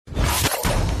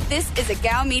This is a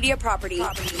Gow Media property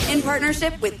in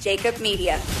partnership with Jacob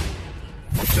Media.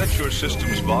 Set your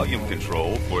system's volume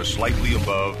control for slightly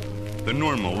above the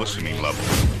normal listening level.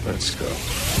 Let's go.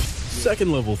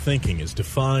 Second-level thinking is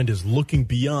defined as looking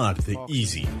beyond the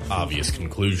easy, obvious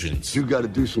conclusions. You got to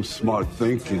do some smart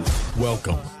thinking.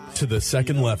 Welcome to The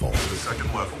Second Level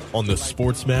on the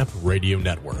SportsMap Radio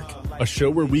Network, a show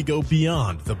where we go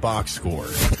beyond the box score.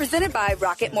 Presented by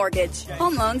Rocket Mortgage.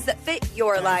 Home loans that fit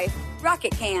your life.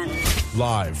 Rocket can.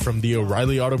 Live from the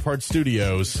O'Reilly Auto Parts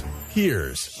Studios,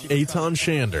 here's Eitan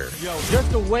Shander.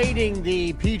 Just awaiting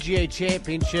the PGA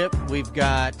Championship. We've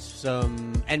got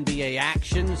some NBA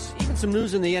actions, even some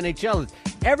news in the NHL.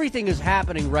 Everything is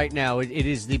happening right now. It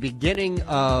is the beginning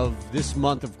of this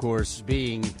month, of course,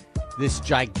 being this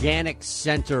gigantic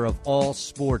center of all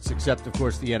sports, except, of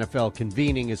course, the NFL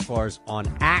convening as far as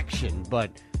on action. But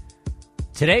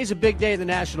today's a big day in the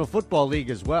National Football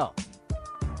League as well.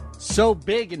 So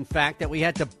big, in fact, that we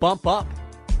had to bump up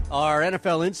our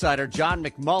NFL insider, John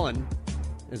McMullen,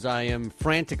 as I am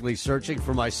frantically searching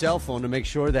for my cell phone to make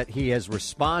sure that he has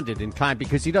responded in time,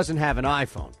 because he doesn't have an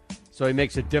iPhone, so he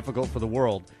makes it difficult for the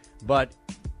world. But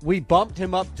we bumped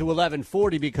him up to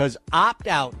 11:40 because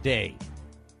opt-out day.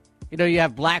 You know, you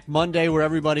have Black Monday where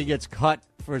everybody gets cut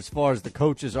for as far as the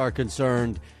coaches are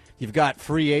concerned. You've got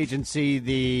free agency,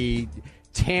 the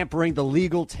tampering, the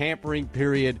legal tampering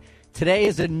period. Today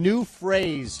is a new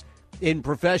phrase in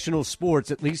professional sports,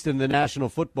 at least in the National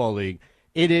Football League.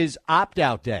 It is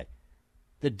opt-out day.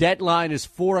 The deadline is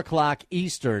 4 o'clock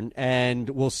Eastern, and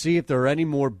we'll see if there are any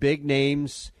more big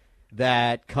names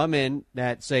that come in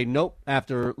that say, nope,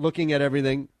 after looking at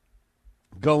everything,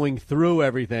 going through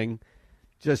everything,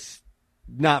 just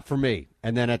not for me.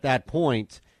 And then at that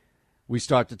point, we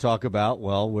start to talk about,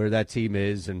 well, where that team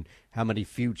is and how many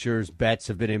futures bets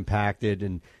have been impacted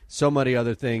and so many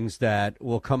other things that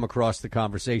will come across the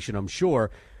conversation, I'm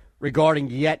sure, regarding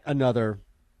yet another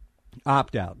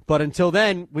opt-out. But until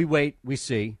then, we wait, we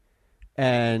see,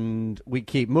 and we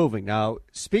keep moving. Now,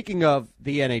 speaking of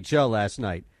the NHL last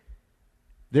night,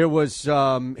 there was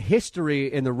history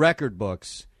in the record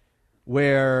books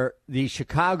where the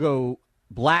Chicago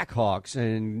Blackhawks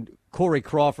and Corey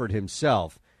Crawford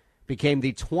himself became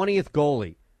the 20th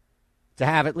goalie to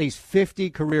have at least 50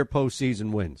 career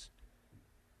postseason wins.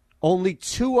 Only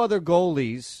two other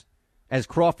goalies, as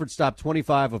Crawford stopped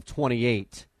 25 of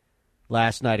 28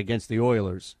 last night against the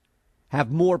Oilers,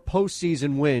 have more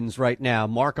postseason wins right now,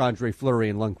 Marc-Andre Fleury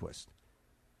and Lundqvist.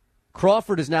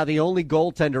 Crawford is now the only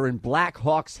goaltender in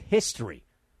Blackhawks history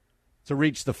to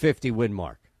reach the 50-win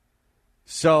mark.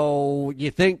 So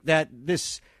you think that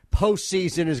this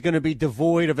postseason is going to be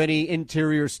devoid of any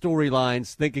interior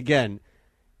storylines? Think again.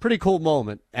 Pretty cool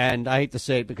moment. And I hate to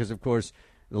say it because, of course,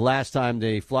 the last time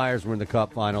the Flyers were in the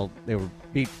Cup final, they were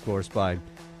beat, of course, by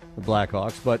the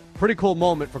Blackhawks. But pretty cool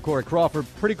moment for Corey Crawford.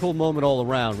 Pretty cool moment all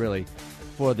around, really,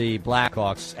 for the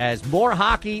Blackhawks. As more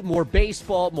hockey, more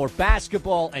baseball, more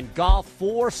basketball, and golf,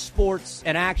 4 sports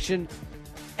in action.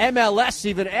 MLS,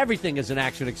 even everything is in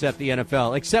action except the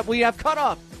NFL, except we have cut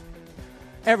off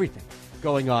everything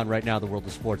going on right now in the world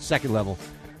of sports. Second Level,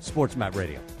 SportsMap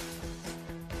Radio.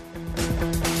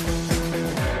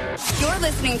 You're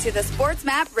listening to the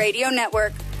SportsMap Radio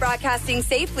Network, broadcasting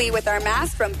safely with our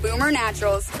masks from Boomer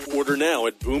Naturals. Order now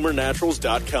at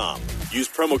boomernaturals.com. Use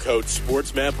promo code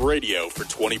SportsMapRadio for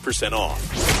 20%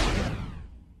 off.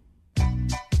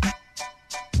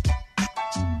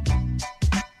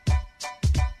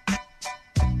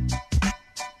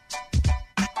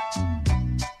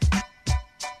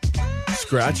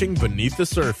 Scratching beneath the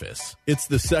surface. It's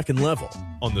The Second Level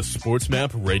on the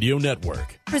SportsMap Radio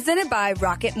Network. Presented by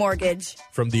Rocket Mortgage.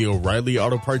 From the O'Reilly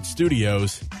Auto Parts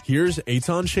Studios, here's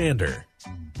Eitan Shander.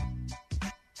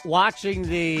 Watching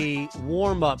the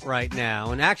warm-up right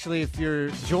now, and actually if you're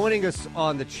joining us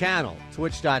on the channel,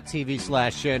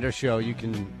 twitch.tv/Shander Show, you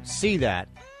can see that.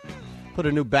 Put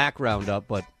a new background up,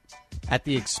 but at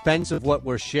the expense of what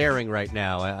we're sharing right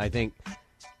now, I think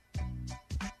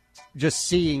just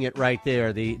seeing it right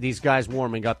there, these guys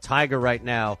warming up, Tiger right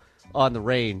now on the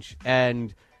range.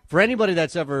 And for anybody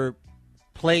that's ever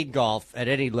played golf at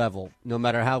any level, no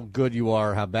matter how good you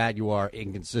are, how bad you are,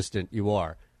 inconsistent you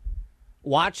are,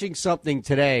 watching something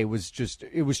today was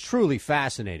truly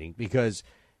fascinating because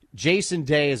Jason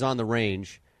Day is on the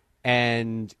range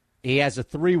and he has a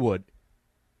 3-wood.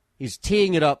 He's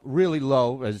teeing it up really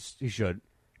low, as he should,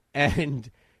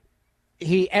 and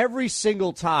he, every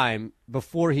single time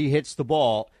before he hits the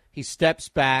ball, he steps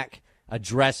back,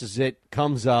 addresses it,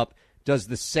 comes up, does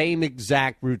the same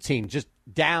exact routine, just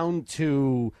down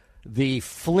to the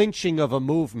flinching of a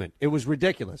movement. It was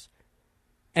ridiculous.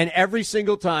 And every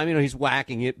single time, he's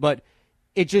whacking it, but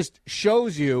it just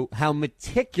shows you how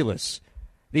meticulous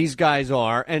these guys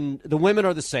are. And the women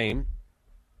are the same.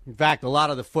 In fact, a lot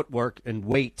of the footwork and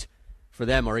weight for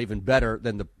them are even better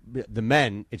than the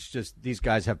men. It's just these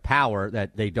guys have power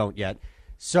that they don't yet.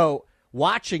 So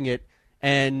watching it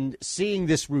and seeing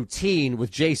this routine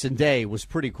with Jason Day was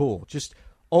pretty cool. Just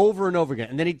over and over again.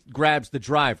 And then he grabs the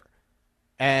driver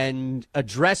and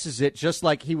addresses it just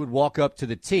like he would walk up to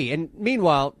the tee. And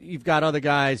meanwhile, you've got other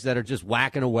guys that are just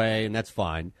whacking away, and that's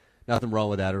fine. Nothing wrong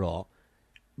with that at all.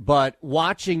 But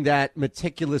watching that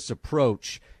meticulous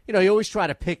approach, you always try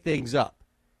to pick things up.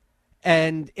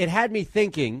 And it had me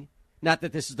thinking, not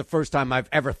that this is the first time I've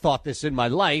ever thought this in my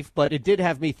life, but it did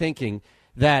have me thinking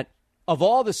that of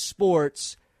all the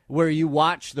sports where you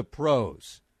watch the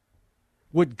pros,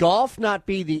 would golf not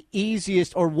be the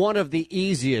easiest or one of the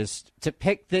easiest to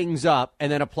pick things up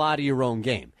and then apply to your own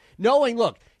game? Knowing,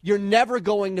 look, you're never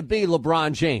going to be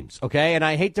LeBron James, okay? And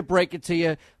I hate to break it to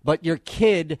you, but your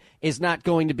kid is not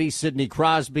going to be Sidney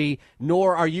Crosby,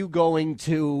 nor are you going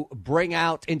to bring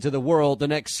out into the world the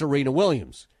next Serena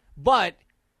Williams. But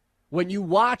when you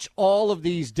watch all of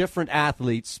these different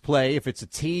athletes play, if it's a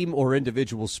team or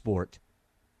individual sport,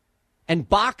 and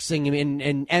boxing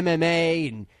and MMA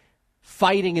and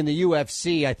fighting in the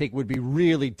UFC, I think would be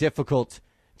really difficult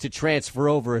to transfer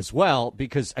over as well,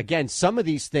 because, again, some of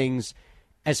these things,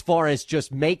 as far as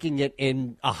just making it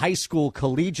in a high school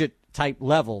collegiate type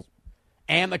level,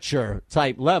 amateur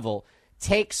type level,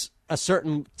 takes a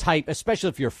certain type, especially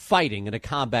if you're fighting in a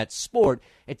combat sport,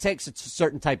 it takes a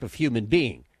certain type of human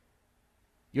being.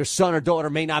 Your son or daughter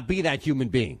may not be that human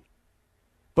being.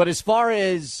 But as far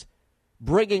as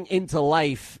bringing into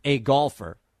life a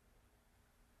golfer,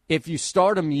 if you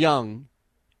start them young,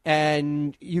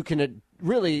 and you can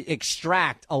really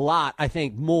extract a lot, I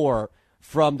think, more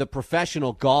from the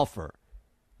professional golfer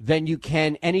than you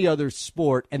can any other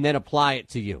sport, and then apply it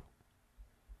to you.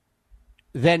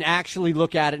 Then actually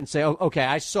look at it and say, oh, okay,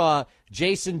 I saw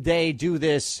Jason Day do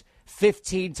this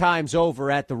 15 times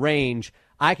over at the range.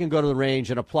 I can go to the range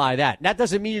and apply that. And that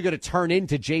doesn't mean you're going to turn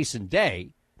into Jason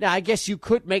Day. Now, I guess you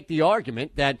could make the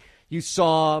argument that you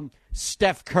saw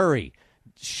Steph Curry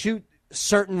shoot a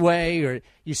certain way, or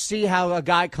you see how a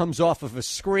guy comes off of a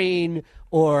screen,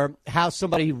 or how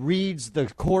somebody reads the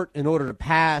court in order to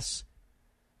pass.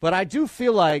 But I do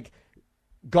feel like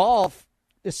golf,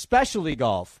 especially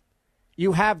golf,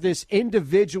 you have this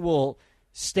individual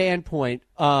standpoint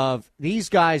of these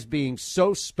guys being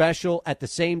so special, at the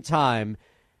same time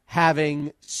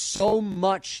having so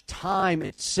much time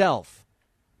itself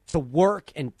to work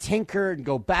and tinker and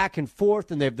go back and forth,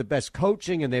 and they have the best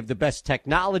coaching and they have the best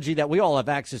technology that we all have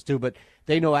access to, but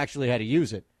they know actually how to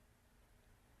use it.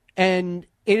 And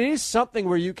it is something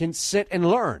where you can sit and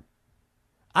learn.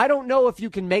 I don't know if you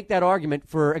can make that argument,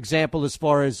 for example, as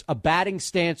far as a batting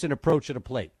stance and approach at a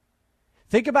plate.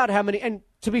 Think about how many, and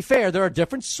to be fair, there are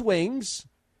different swings,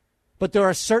 but there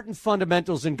are certain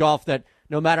fundamentals in golf that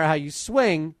no matter how you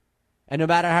swing and no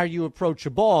matter how you approach a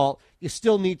ball, you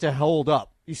still need to hold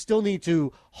up. You still need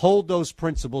to hold those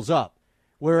principles up.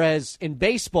 Whereas in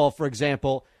baseball, for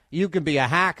example, you can be a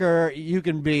hacker, you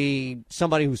can be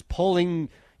somebody who's pulling,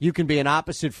 you can be an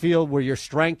opposite field where your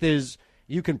strength is,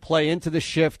 you can play into the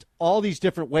shift, all these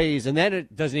different ways, and then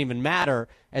it doesn't even matter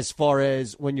as far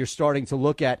as when you're starting to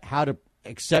look at how to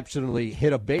exceptionally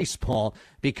hit a baseball,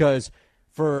 because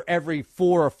for every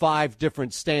 4 or 5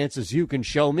 different stances you can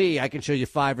show me, I can show you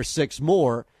 5 or 6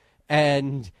 more,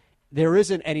 and there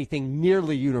isn't anything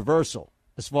nearly universal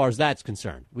as far as that's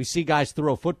concerned. We see guys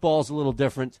throw footballs a little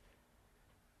different.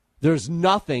 There's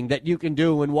nothing that you can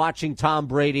do when watching Tom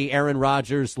Brady, Aaron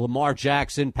Rodgers, Lamar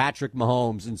Jackson, Patrick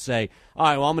Mahomes, and say, all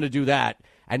right, well, I'm going to do that,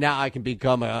 and now I can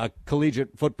become a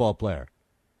collegiate football player.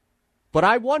 But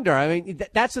I wonder, I mean,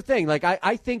 that's the thing. Like,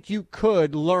 I think you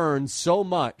could learn so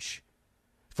much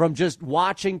from just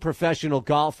watching professional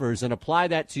golfers and apply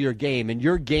that to your game, and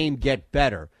your game get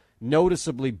better,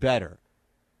 noticeably better,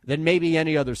 than maybe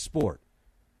any other sport.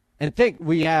 And think,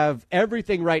 we have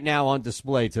everything right now on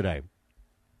display today.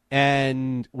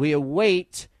 And we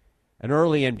await an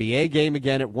early NBA game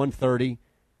again at 1:30.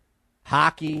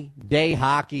 Hockey,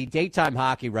 daytime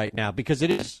hockey right now, because it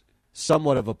is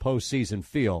somewhat of a postseason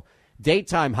feel.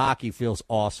 Daytime hockey feels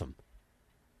awesome.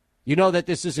 You know that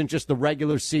this isn't just the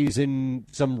regular season,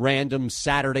 some random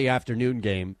Saturday afternoon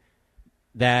game,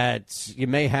 that you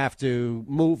may have to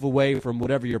move away from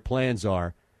whatever your plans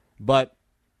are. But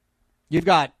you've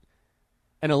got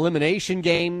an elimination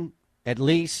game, at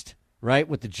least, right,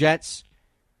 with the Jets.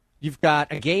 You've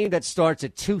got a game that starts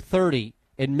at 2:30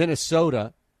 in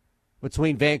Minnesota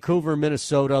between Vancouver and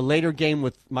Minnesota, later game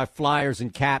with my Flyers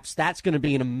and Caps. That's going to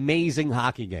be an amazing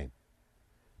hockey game.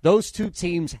 Those two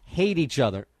teams hate each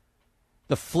other.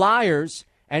 The Flyers,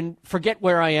 and forget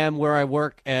where I am, where I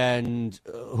work, and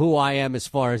who I am as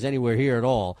far as anywhere here at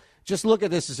all. Just look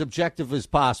at this as objective as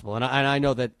possible. And I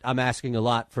know that I'm asking a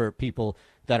lot for people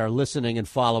that are listening and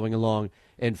following along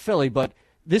in Philly, but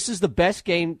this is the best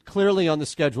game clearly on the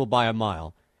schedule by a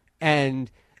mile.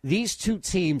 And these two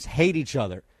teams hate each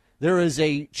other. There is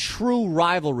a true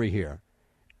rivalry here.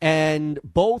 And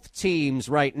both teams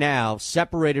right now,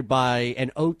 separated by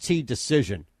an OT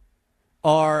decision,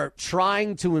 are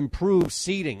trying to improve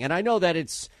seating. And I know that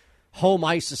it's home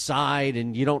ice aside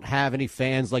and you don't have any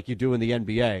fans like you do in the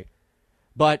NBA.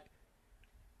 But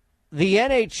the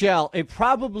NHL, it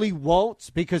probably won't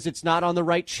because it's not on the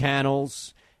right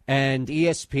channels. And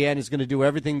ESPN is going to do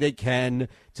everything they can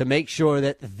to make sure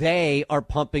that they are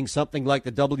pumping something like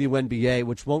the WNBA,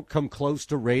 which won't come close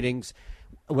to ratings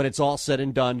when it's all said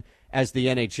and done as the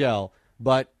NHL.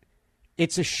 But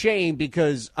it's a shame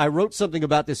because I wrote something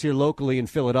about this here locally in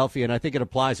Philadelphia, and I think it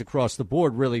applies across the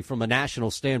board really from a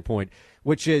national standpoint,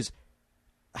 which is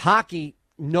hockey,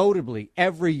 notably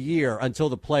every year until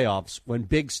the playoffs, when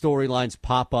big storylines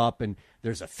pop up and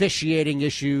there's officiating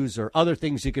issues or other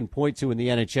things you can point to in the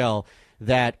NHL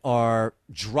that are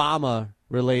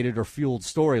drama-related or fueled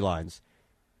storylines,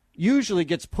 usually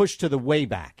gets pushed to the way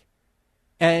back.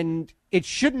 And it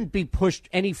shouldn't be pushed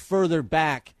any further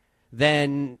back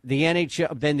than the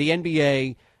NHL, than the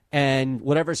NBA and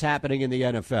whatever's happening in the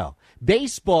NFL.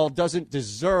 Baseball doesn't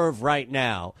deserve right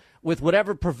now, with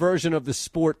whatever perversion of the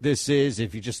sport this is,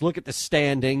 if you just look at the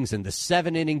standings and the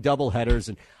 7-inning doubleheaders,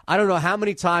 and I don't know how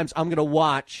many times I'm going to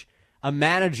watch a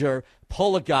manager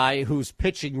pull a guy who's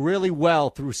pitching really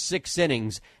well through 6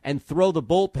 innings and throw the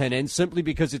bullpen in simply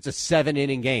because it's a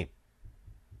 7-inning game.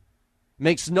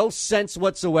 Makes no sense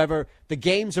whatsoever. The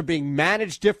games are being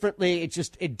managed differently.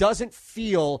 It doesn't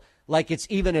feel like it's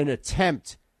even an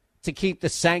attempt to keep the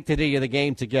sanctity of the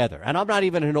game together. And I'm not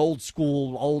even an old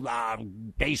school,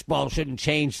 baseball shouldn't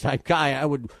change type guy. I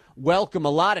would welcome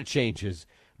a lot of changes,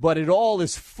 but it all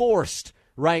is forced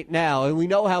right now. And we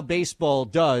know how baseball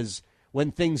does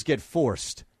when things get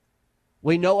forced.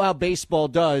 We know how baseball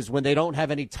does when they don't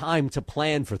have any time to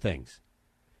plan for things.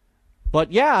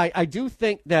 But yeah, I do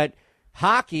think that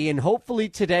hockey, and hopefully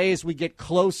today as we get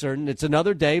closer, and it's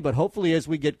another day, but hopefully as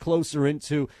we get closer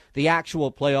into the actual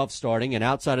playoffs starting and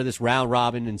outside of this round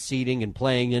robin and seeding and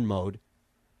playing in mode,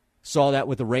 saw that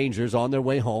with the Rangers on their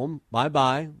way home.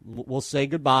 Bye-bye. We'll say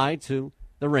goodbye to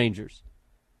the Rangers.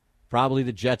 Probably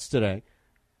the Jets today.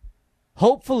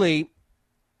 Hopefully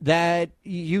that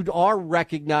you are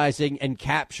recognizing and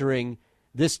capturing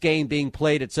this game being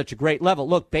played at such a great level.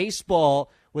 Look,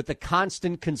 baseball, with the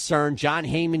constant concern, John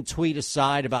Heyman tweet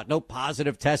aside about no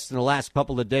positive tests in the last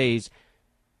couple of days,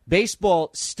 baseball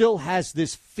still has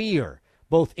this fear,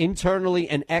 both internally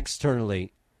and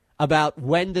externally, about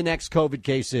when the next COVID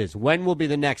case is. When will be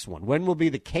the next one? When will be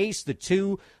the case, the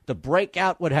two, the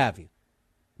breakout, what have you.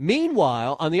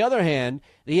 Meanwhile, on the other hand,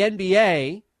 the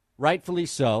NBA, rightfully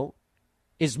so,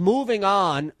 is moving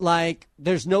on like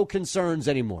there's no concerns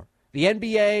anymore. The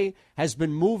NBA has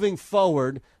been moving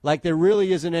forward like there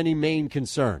really isn't any main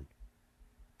concern.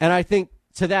 And I think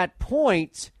to that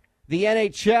point, the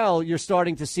NHL, you're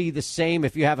starting to see the same,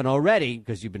 if you haven't already,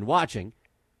 because you've been watching,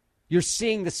 you're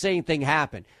seeing the same thing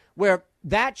happen, where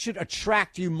that should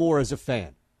attract you more as a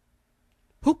fan.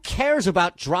 Who cares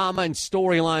about drama and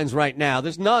storylines right now?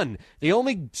 There's none. The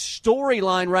only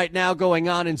storyline right now going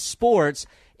on in sports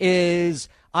is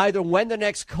either when the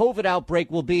next COVID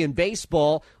outbreak will be in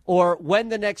baseball or when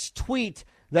the next tweet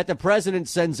that the president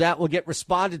sends out will get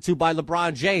responded to by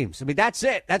LeBron James. I mean, that's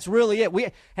it. That's really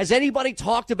it. Has anybody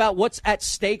talked about what's at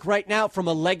stake right now from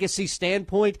a legacy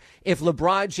standpoint if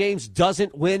LeBron James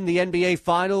doesn't win the NBA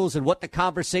Finals and what the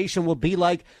conversation will be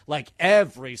like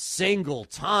every single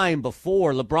time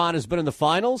before LeBron has been in the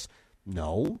finals?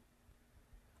 No.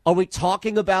 Are we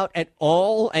talking about at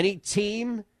all any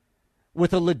team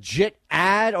with a legit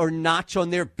ad or notch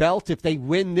on their belt if they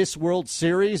win this World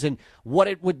Series and what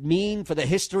it would mean for the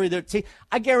history of their team?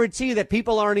 I guarantee you that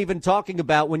people aren't even talking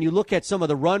about, when you look at some of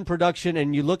the run production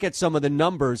and you look at some of the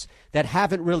numbers that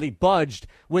haven't really budged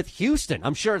with Houston.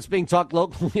 I'm sure it's being talked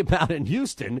locally about in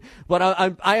Houston, but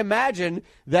I imagine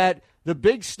that the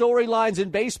big storylines in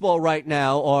baseball right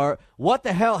now are what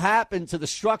the hell happened to the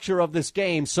structure of this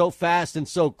game so fast and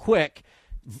so quick.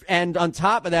 And on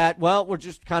top of that, well, we're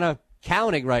just kind of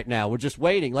counting right now. We're just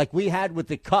waiting, like we had with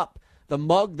the cup, the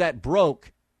mug that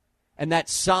broke, and that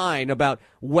sign about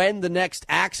when the next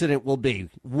accident will be.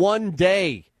 1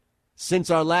 day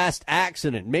since our last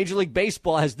accident. Major League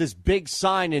Baseball has this big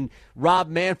sign in Rob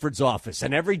Manfred's office,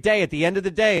 and every day at the end of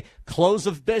the day, close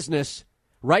of business,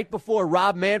 right before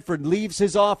Rob Manfred leaves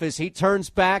his office, he turns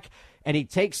back and he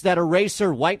takes that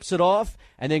eraser, wipes it off,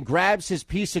 and then grabs his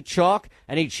piece of chalk,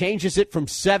 and he changes it from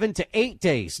 7 to 8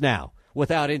 days now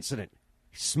without incident.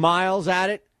 He smiles at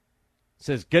it,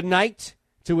 says good night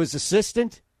to his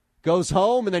assistant, goes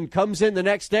home, and then comes in the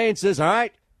next day and says, all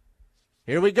right,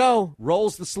 here we go.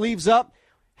 Rolls the sleeves up.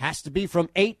 Has to be from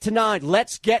 8 to 9.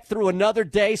 Let's get through another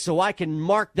day so I can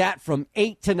mark that from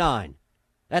 8 to 9.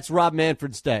 That's Rob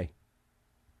Manfred's day.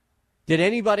 Did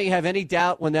anybody have any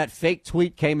doubt when that fake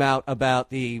tweet came out about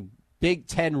the Big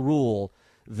Ten rule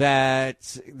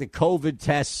that the COVID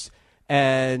tests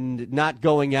and not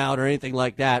going out or anything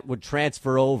like that would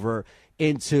transfer over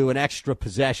into an extra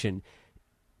possession?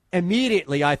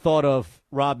 Immediately, I thought of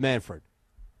Rob Manfred.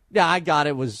 Yeah, I got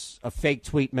it was a fake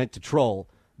tweet meant to troll,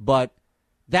 but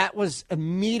that was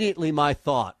immediately my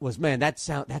thought was, man, that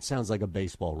sounds like a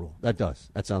baseball rule. That does.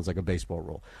 That sounds like a baseball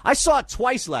rule. I saw it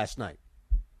twice last night.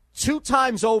 2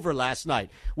 times over last night,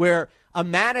 where a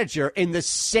manager in the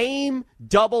same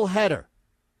doubleheader,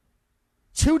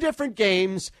 2 different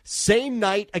games, same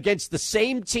night against the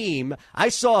same team. I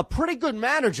saw a pretty good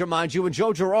manager, mind you, in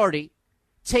Joe Girardi,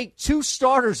 take 2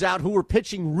 starters out who were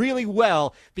pitching really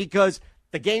well because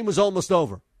the game was almost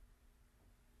over.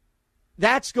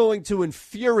 That's going to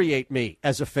infuriate me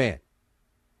as a fan.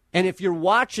 And if you're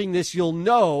watching this, you'll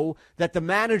know that the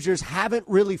managers haven't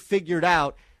really figured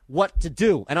out what to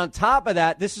do. And on top of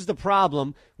that, this is the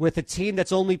problem with a team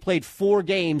that's only played 4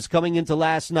 games coming into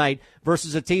last night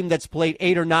versus a team that's played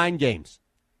 8 or 9 games.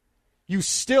 You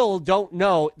still don't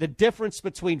know the difference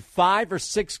between 5 or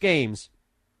 6 games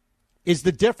is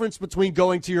the difference between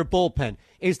going to your bullpen,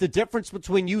 is the difference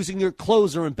between using your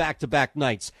closer in back-to-back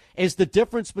nights, is the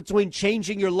difference between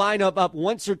changing your lineup up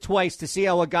once or twice to see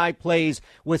how a guy plays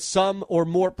with some or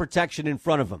more protection in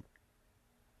front of him.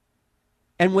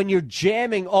 And when you're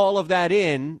jamming all of that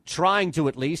in, trying to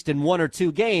at least, in 1 or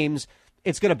 2 games,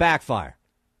 it's going to backfire.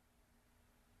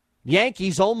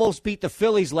 Yankees almost beat the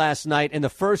Phillies last night in the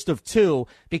first of 2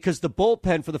 because the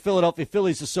bullpen for the Philadelphia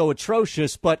Phillies is so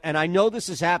atrocious. And I know this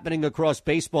is happening across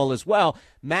baseball as well,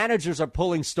 managers are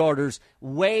pulling starters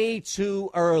way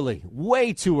too early.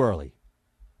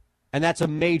 And that's a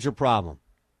major problem.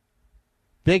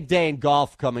 Big day in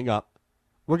golf coming up.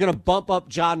 We're going to bump up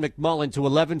John McMullen to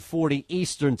 11:40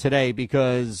 Eastern today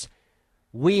because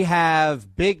we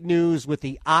have big news with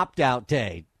the opt-out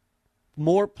day.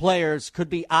 More players could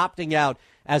be opting out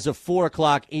as of 4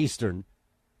 o'clock Eastern.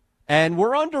 And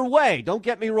we're underway. Don't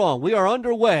get me wrong. We are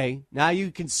underway. Now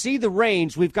you can see the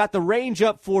range. We've got the range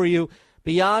up for you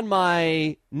beyond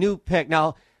my new pick.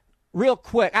 Now, real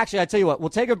quick, actually, I tell you what, we'll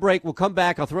take a break. We'll come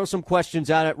back. I'll throw some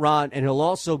questions out at Ron, and he'll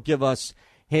also give us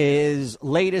his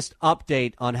latest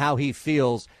update on how he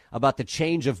feels about the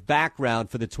change of background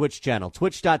for the Twitch channel.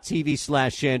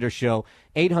 Twitch.tv/Shander Show.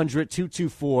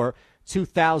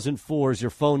 800-224-2004 is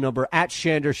your phone number. At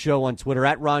Shander Show on Twitter.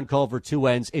 At Ron Culver, 2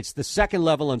 N's. It's the Second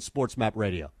Level on Sports Map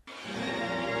Radio.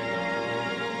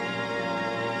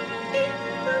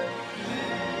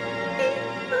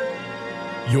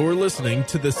 You're listening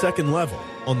to The Second Level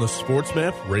on the Sports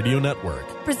Map Radio Network.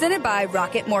 Presented by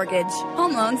Rocket Mortgage.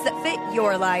 Home loans that fit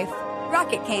your life.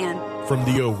 Rocket can. From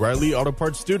the O'Reilly Auto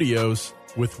Parts Studios,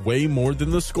 with way more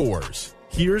than the scores,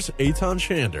 here's Eitan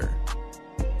Shander.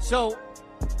 So,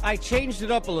 I changed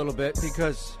it up a little bit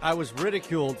because I was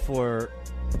ridiculed for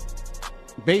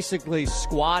basically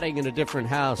squatting in a different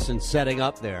house and setting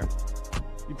up there.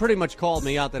 You pretty much called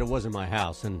me out that it wasn't my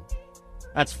house, and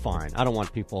that's fine. I don't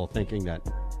want people thinking that,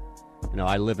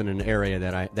 I live in an area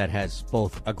that has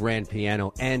both a grand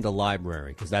piano and a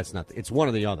library, because that's not, it's one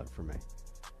or the other for me.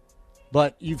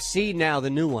 But you've seen now the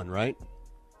new one, right?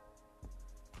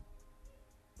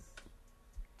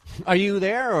 Are you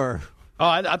there, or? Oh,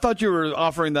 I thought you were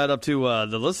offering that up to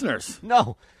the listeners.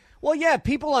 No. Well, yeah,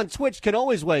 people on Twitch can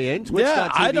always weigh in. Yeah,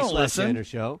 I don't listen.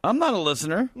 Show. I'm not a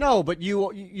listener. No, but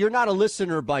you're not a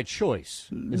listener by choice.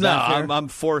 Is that fair? I'm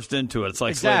forced into it. It's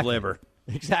like slave labor.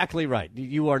 Exactly right.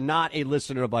 You are not a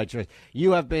listener by choice.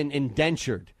 You have been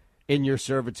indentured in your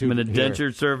servitude. I'm an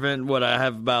indentured servant. What, I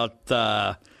have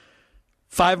about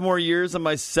 5 more years on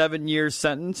my 7-year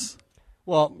sentence?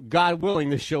 Well, God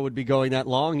willing, this show would be going that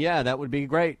long. Yeah, that would be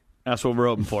great. That's what we're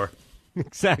hoping for.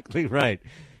 Exactly right.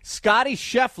 Scotty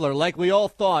Scheffler, like we all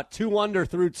thought, 2 under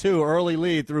through 2, early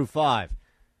lead through 5.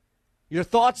 Your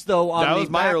thoughts, though, on that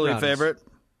was my early favorite.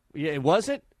 Yeah, was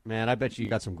it? Man, I bet you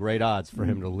got some great odds for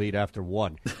him to lead after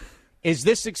 1. Is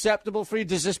this acceptable for you?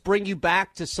 Does this bring you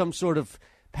back to some sort of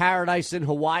paradise in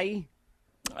Hawaii?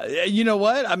 You know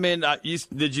what? I mean,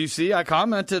 did you see? I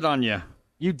commented on you.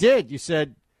 You did. You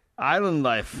said island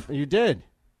life. You did.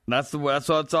 That's what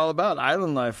it's all about.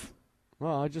 Island life.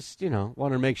 Well, I just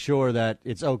want to make sure that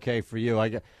it's okay for you.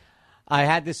 I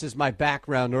had this as my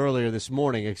background earlier this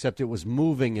morning, except it was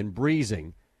moving and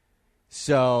breezing.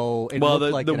 So it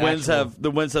looked like the winds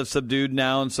have subdued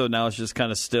now, and so now it's just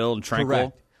kind of still and tranquil.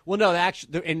 Correct. Well, no,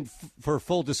 actually, and for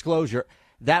full disclosure,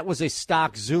 that was a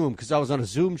stock Zoom because I was on a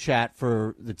Zoom chat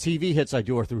for the TV hits I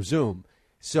do are through Zoom.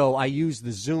 So I used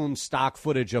the Zoom stock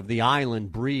footage of the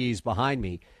island breeze behind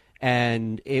me,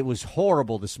 and it was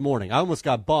horrible this morning. I almost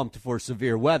got bumped for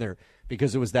severe weather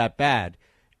because it was that bad.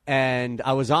 And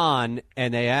I was on,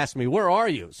 and they asked me, "Where are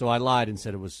you?" So I lied and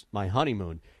said it was my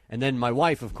honeymoon. And then my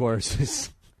wife, of course,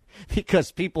 is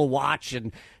because people watch,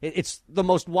 and it's the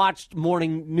most watched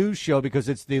morning news show because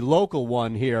it's the local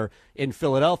one here in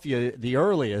Philadelphia, the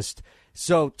earliest.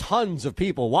 So tons of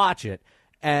people watch it.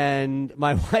 And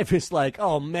my wife is like,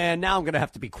 "Oh, man, now I'm going to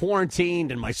have to be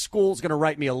quarantined, and my school's going to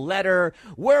write me a letter.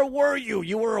 Where were you?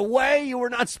 You were away? You were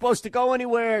not supposed to go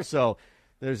anywhere?" So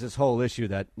there's this whole issue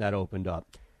that opened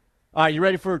up. All right, you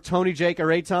ready for Tony, Jake, or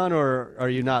Eitan, or are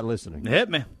you not listening? Hit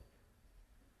me.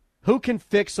 Who can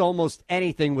fix almost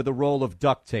anything with a roll of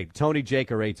duct tape? Tony,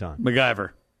 Jake, or Eitan?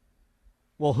 MacGyver.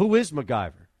 Well, who is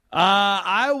MacGyver?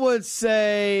 I would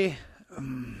say,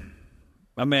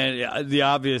 the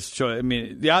obvious choice. I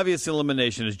mean, the obvious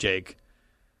elimination is Jake.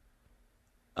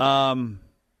 So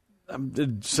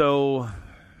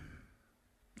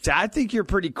I think you're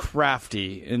pretty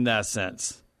crafty in that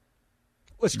sense.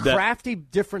 Was crafty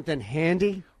different than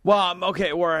handy? Well,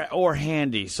 okay, or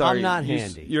handy. Sorry, I'm not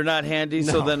handy. You're not handy,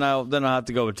 No. So then I'll have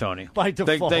to go with Tony. By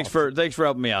default. Thanks for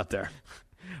helping me out there.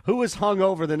 Who was hung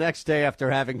over the next day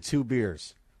after having 2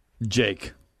 beers?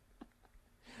 Jake.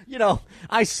 You know,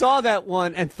 I saw that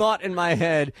one and thought in my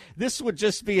head, this would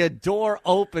just be a door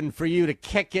open for you to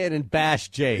kick in and bash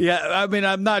Jake. Yeah, I mean,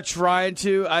 I'm not trying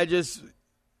to. I just,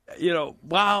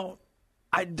 wow.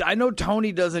 I know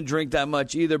Tony doesn't drink that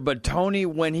much either, but Tony,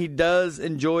 when he does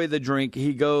enjoy the drink,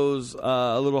 he goes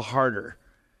a little harder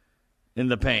in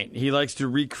the paint. He likes to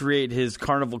recreate his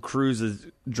Carnival Cruises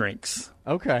drinks.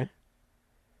 Okay.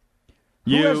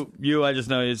 I just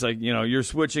know it's like, you're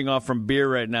switching off from beer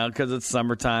right now because it's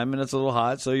summertime and it's a little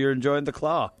hot, so you're enjoying the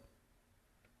Claw.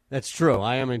 That's true.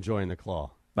 I am enjoying the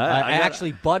Claw.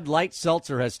 Actually, Bud Light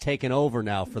Seltzer has taken over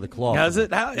now for the Claw. Has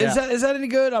it? Is that any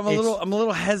good? I'm a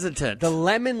little hesitant. The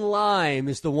lemon lime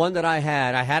is the one that I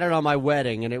had. I had it on my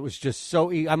wedding, and it was just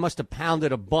so. I must have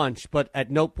pounded a bunch, but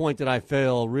at no point did I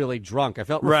feel really drunk. I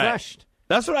felt refreshed. Right.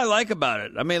 That's what I like about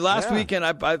it. I mean, last weekend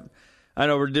I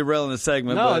know we're derailing the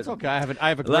segment. No, but it's okay. I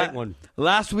have a great one.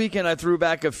 Last weekend I threw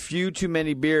back a few too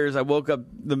many beers. I woke up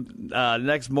the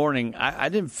next morning. I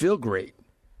didn't feel great.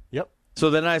 Yep. So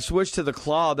then I switched to the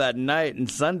Claw that night, and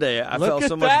Sunday I felt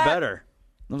so much better.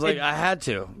 I was like, I had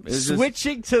to.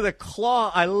 Switching to the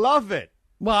Claw, I love it.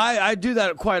 Well, I do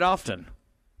that quite often.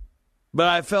 But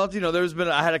I felt,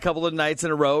 I had a couple of nights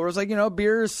in a row where I was like,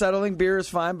 beer is settling, beer is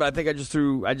fine, but I think I just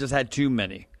had too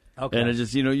many. Okay. And it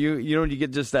just, you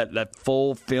get just that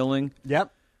full feeling.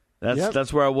 Yep.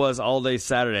 That's where I was all day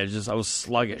Saturday. I was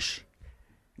sluggish.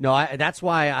 No, that's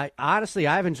why I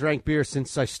haven't drank beer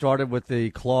since I started with the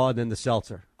Claw and then the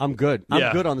seltzer. I'm good.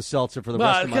 I'm good on the seltzer for the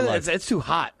rest of my life. It's too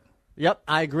hot. Yep,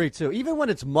 I agree too. Even when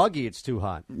it's muggy, it's too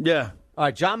hot. Yeah. All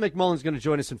right, John McMullen's going to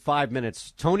join us in 5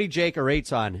 minutes. Tony, Jake, or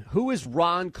Eitan, who is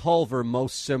Ron Culver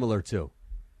most similar to?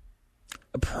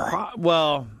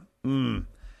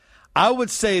 I would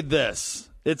say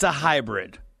this. It's a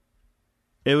hybrid.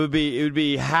 It would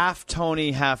be half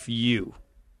Tony, half you.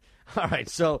 All right,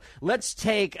 so let's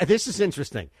take – this is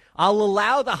interesting. I'll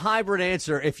allow the hybrid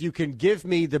answer if you can give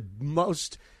me the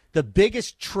biggest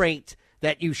trait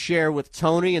that you share with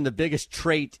Tony and the biggest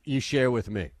trait you share with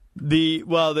me. The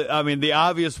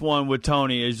obvious one with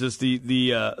Tony is just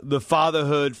the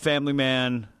fatherhood, family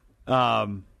man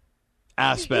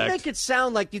aspect. You make it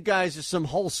sound like you guys are some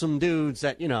wholesome dudes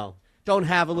that, don't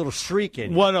have a little streak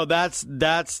in you. Well, no, that's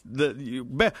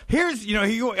here's, you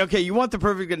want the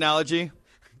perfect analogy?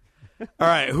 All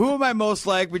right, who am I most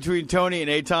like between Tony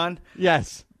and Eitan?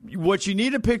 Yes. What you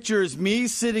need to picture is me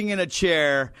sitting in a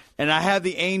chair, and I have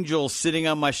the angel sitting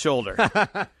on my shoulder.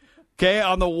 Okay,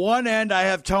 on the one end, I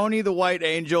have Tony, the white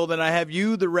angel, then I have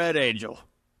you, the red angel.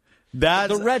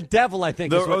 That's the red devil, I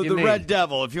think, is what you mean. The red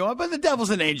devil, if you want, but the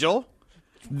devil's an angel.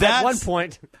 At one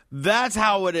point. That's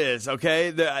how it is,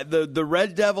 okay? The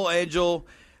red devil angel...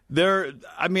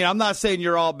 I'm not saying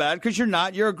you're all bad because you're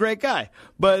not. You're a great guy.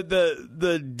 But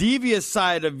the devious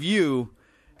side of you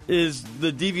is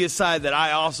the devious side that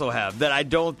I also have that I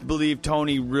don't believe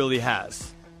Tony really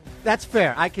has. That's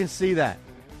fair. I can see that.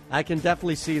 I can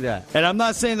definitely see that. And I'm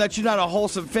not saying that you're not a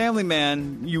wholesome family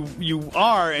man. You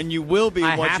are, and you will be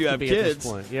once you have kids. At this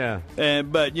point, yeah.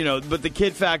 But the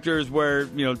kid factor is where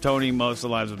Tony most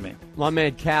aligns with me. My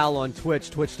man Cal on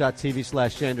Twitch,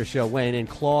 twitch.tv/Shander Show, weighing in.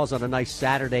 Claws on a nice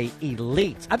Saturday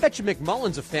Elite. I bet you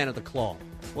McMullen's a fan of the Claw.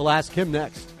 We'll ask him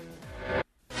next.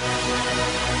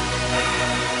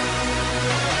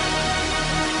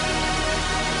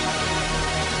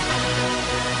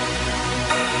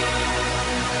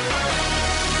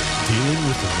 Dealing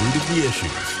with the root of the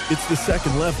issues. It's the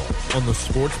second level on the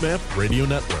SportsMap Radio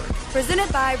Network.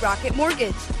 Presented by Rocket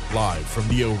Mortgage. Live from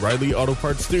the O'Reilly Auto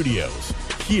Parts Studios.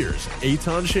 Here's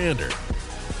Eitan Shander.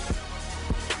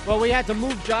 Well, we had to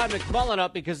move John McMullen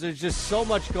up because there's just so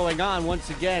much going on once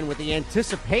again with the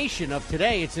anticipation of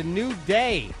today. It's a new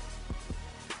day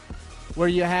where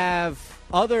you have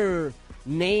other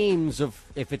names of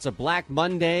if it's a Black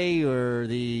Monday or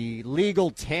the legal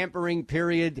tampering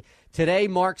period. Today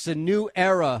marks a new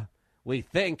era, we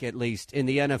think at least, in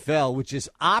the NFL, which is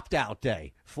opt-out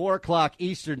day. 4 o'clock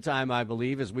Eastern time, I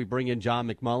believe, as we bring in John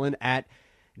McMullen at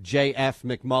JF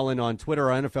McMullen on Twitter,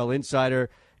 our NFL insider,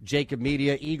 Jacob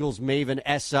Media, Eagles Maven,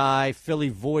 SI, Philly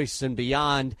Voice, and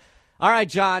beyond. All right,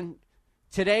 John,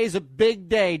 today's a big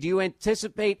day. Do you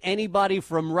anticipate anybody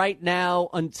from right now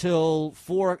until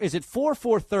 4? Is it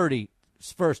 4:30,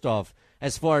 first off,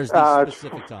 as far as the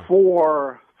specific time?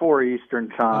 4 Eastern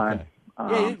time.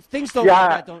 Okay. Things don't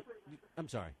like that. I'm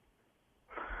sorry.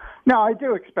 No, I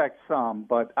do expect some,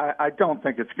 but I don't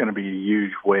think it's going to be a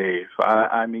huge wave.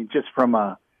 I mean, just from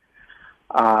a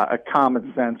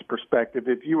common sense perspective,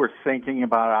 if you were thinking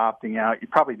about opting out, you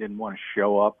probably didn't want to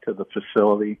show up to the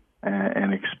facility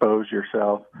and expose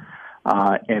yourself,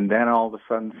 and then all of a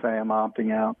sudden say I'm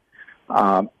opting out.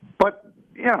 But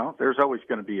there's always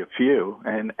going to be a few,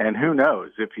 and who knows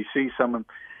if you see some of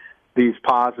these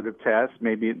positive tests,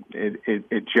 maybe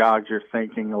it jogs your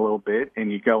thinking a little bit,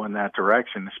 and you go in that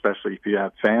direction, especially if you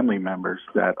have family members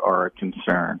that are a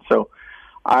concern. So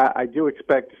I do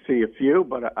expect to see a few,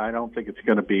 but I don't think it's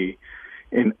going to be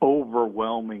an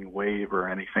overwhelming wave or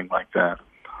anything like that.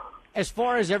 As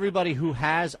far as everybody who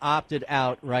has opted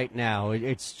out right now,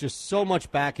 it's just so much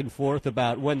back and forth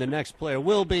about when the next player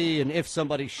will be and if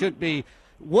somebody should be.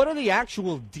 What are the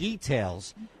actual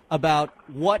details about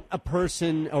what a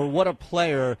person or what a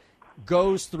player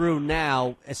goes through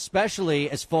now, especially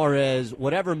as far as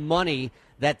whatever money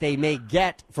that they may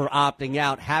get for opting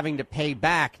out, having to pay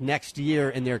back next year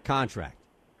in their contract?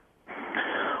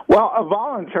 Well, a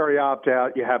voluntary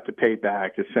opt-out, you have to pay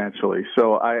back, essentially.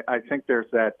 So I think there's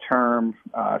that term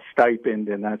stipend,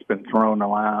 and that's been thrown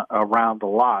around a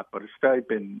lot. But a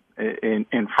stipend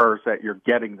infers that you're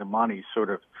getting the money sort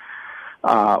of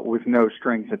with no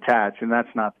strings attached, and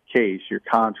that's not the case. Your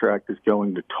contract is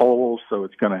going to total, so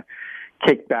it's going to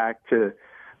kick back to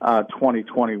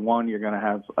 2021. You're going to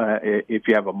have, if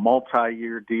you have a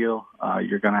multi-year deal,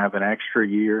 you're going to have an extra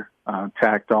year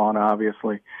tacked on,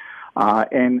 obviously.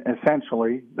 And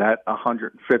essentially, that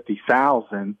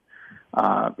 $150,000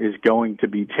 is going to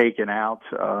be taken out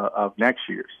of next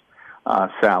year's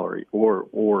salary,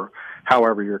 or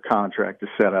however your contract is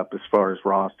set up as far as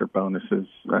roster bonuses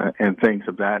and things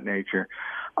of that nature.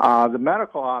 The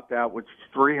medical opt-out was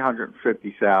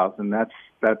 $350,000.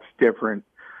 That's different.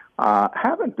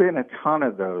 Haven't been a ton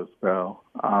of those though,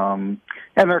 and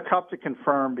they're tough to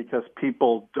confirm because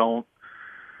people don't.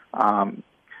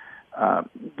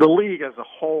 The league as a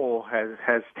whole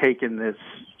has taken this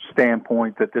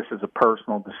standpoint that this is a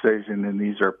personal decision and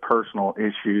these are personal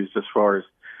issues as far as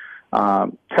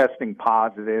testing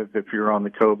positive if you're on the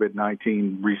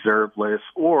COVID-19 reserve list,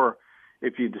 or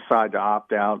if you decide to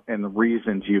opt out and the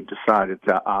reasons you've decided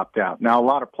to opt out. Now, a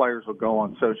lot of players will go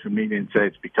on social media and say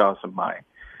it's because of my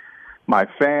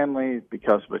family,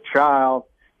 because of a child.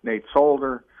 Nate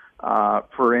Solder,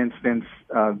 for instance,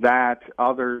 that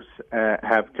others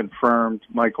have confirmed.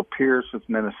 Michael Pierce with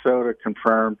Minnesota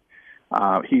confirmed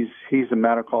he's a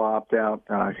medical opt-out.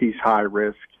 He's high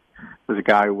risk. There's a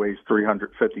guy who weighs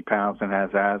 350 pounds and has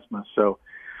asthma. So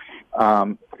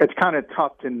it's kind of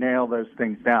tough to nail those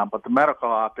things down. But the medical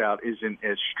opt-out isn't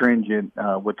as stringent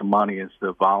with the money as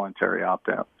the voluntary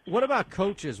opt-out. What about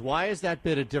coaches? Why has that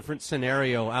been a different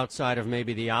scenario outside of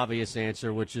maybe the obvious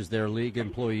answer, which is they're league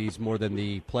employees more than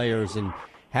the players and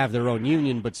have their own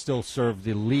union but still serve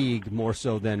the league more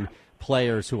so than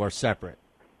players who are separate?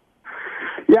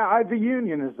 Yeah, the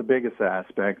union is the biggest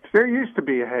aspect. There used to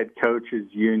be a head coaches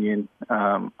union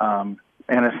and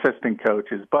assistant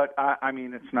coaches, but I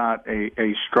mean it's not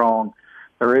a strong.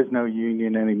 There is no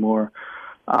union anymore,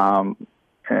 and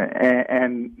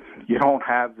you don't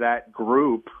have that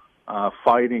group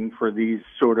fighting for these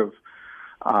sort of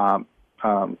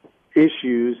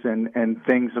issues and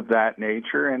things of that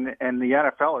nature. And the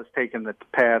NFL has taken the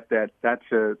path that's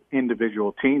an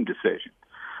individual team decision.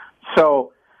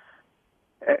 So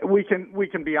we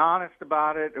can be honest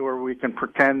about it, or we can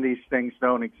pretend these things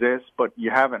don't exist, but you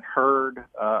haven't heard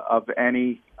of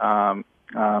any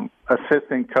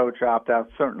assistant coach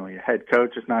opt-out. Certainly a head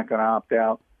coach is not going to opt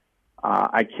out.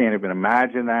 I can't even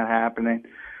imagine that happening.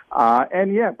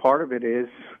 And, yeah, part of it is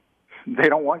they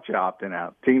don't want you opting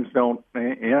out. Teams don't,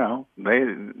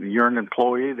 you're an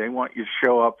employee. They want you to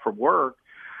show up for work.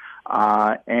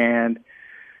 And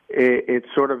it's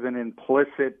sort of an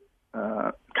implicit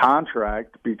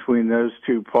contract between those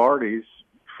two parties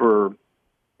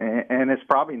and it's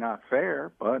probably not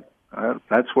fair, but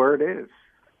that's where it is.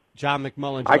 John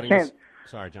McMullen joining us.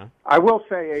 Sorry, John. I will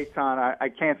say, Eitan, I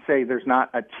can't say there's not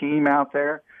a team out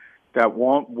there that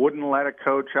wouldn't let a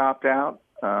coach opt out,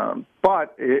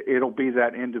 but it'll be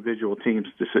that individual team's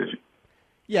decision.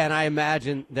 Yeah, and I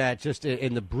imagine that just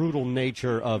in the brutal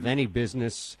nature of any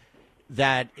business,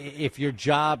 that if your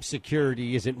job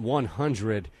security isn't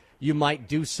 100, you might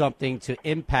do something to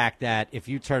impact that if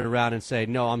you turn around and say,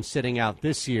 no, I'm sitting out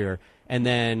this year, and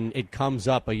then it comes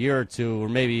up a year or two, or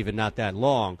maybe even not that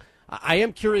long. I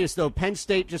am curious, though. Penn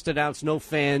State just announced no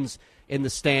fans in the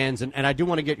stands, and I do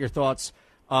want to get your thoughts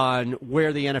on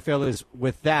where the NFL is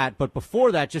with that. But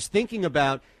before that, just thinking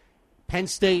about Penn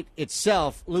State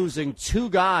itself losing two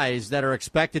guys that are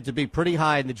expected to be pretty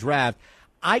high in the draft,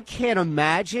 I can't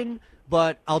imagine,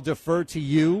 but I'll defer to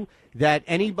you, that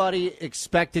anybody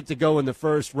expected to go in the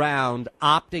first round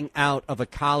opting out of a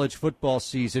college football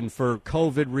season for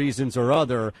COVID reasons or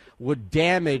other would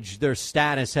damage their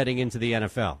status heading into the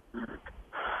NFL.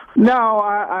 No,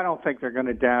 I don't think they're going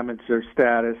to damage their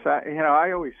status.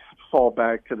 I always fall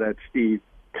back to that Steve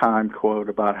Keim quote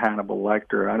about Hannibal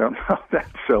Lecter. I don't know if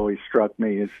that always struck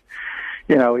me.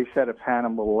 He said if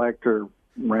Hannibal Lecter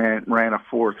ran a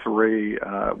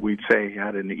 4.3, we'd say he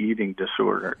had an eating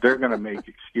disorder. They're going to make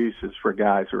excuses for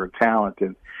guys who are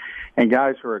talented, and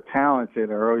guys who are talented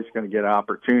are always going to get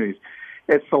opportunities.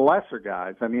 It's the lesser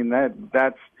guys. I mean,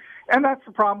 that's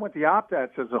the problem with the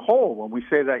opt-outs as a whole. When we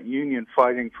say that union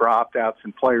fighting for opt-outs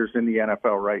and players in the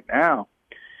NFL right now,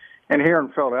 and here in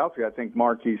Philadelphia, I think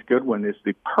Marquise Goodwin is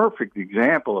the perfect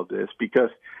example of this, because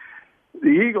the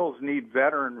Eagles need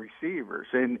veteran receivers,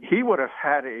 and he would have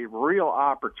had a real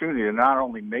opportunity to not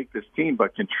only make this team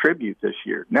but contribute this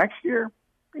year. Next year,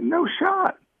 no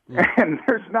shot. Yeah. And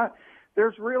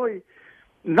there's really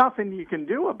nothing you can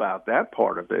do about that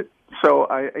part of it. So,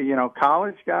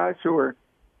 college guys who are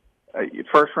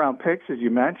first-round picks, as you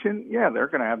mentioned, yeah, they're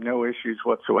going to have no issues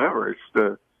whatsoever. It's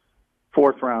the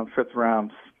fourth-round,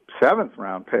 fifth-round,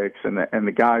 seventh-round picks and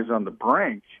the guys on the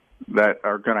brink that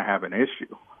are going to have an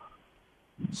issue.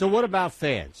 So what about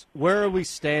fans? Where are we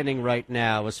standing right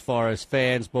now as far as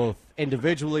fans, both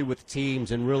individually with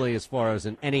teams and really as far as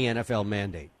any NFL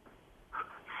mandate?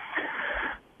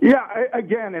 Yeah,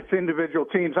 again, it's individual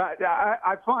teams.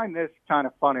 I find this kind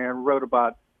of funny. I wrote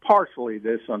about partially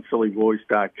this on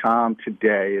PhillyVoice.com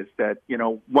today, is that,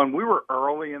 when we were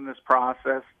early in this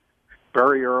process,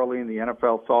 very early in the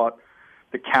NFL thought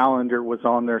the calendar was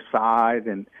on their side,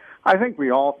 and I think we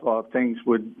all thought things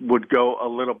would go a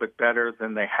little bit better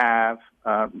than they have.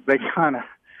 They kind of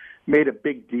made a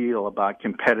big deal about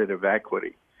competitive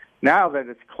equity. Now that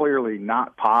it's clearly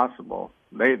not possible,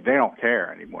 they don't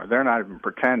care anymore. They're not even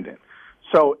pretending.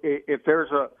 So if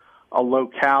there's a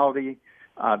locality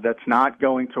that's not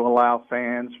going to allow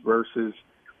fans versus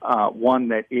one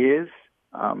that is,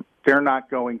 they're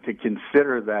not going to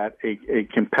consider that a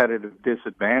competitive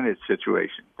disadvantage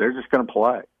situation. They're just going to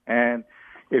play. And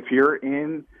if you're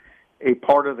in a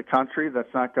part of the country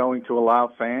that's not going to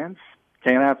allow fans,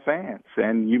 can't have fans.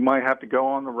 And you might have to go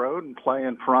on the road and play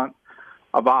in front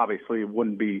of, obviously, it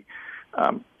wouldn't be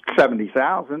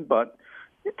 70,000, but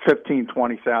 15,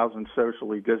 20,000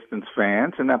 socially distanced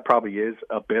fans. And that probably is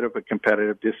a bit of a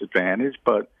competitive disadvantage.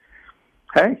 But,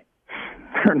 hey,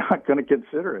 they're not going to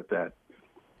consider it that.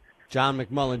 John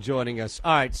McMullen joining us.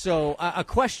 All right, so a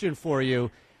question for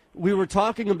you. We were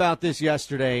talking about this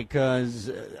yesterday because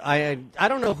I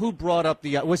don't know who brought up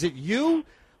was it you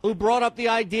who brought up the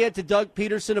idea to Doug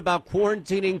Peterson about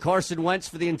quarantining Carson Wentz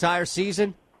for the entire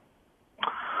season?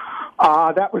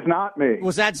 That was not me.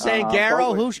 Was that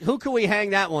Zangaro? Who can we hang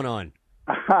that one on?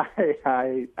 I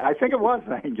think it was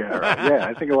Zangaro. Yeah,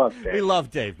 I think it was Dave. We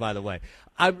love Dave, by the way.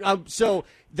 So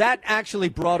that actually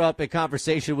brought up a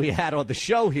conversation we had on the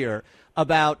show here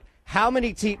about how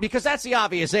many teams, because that's the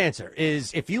obvious answer,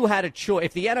 is if you had a choice,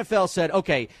 if the NFL said,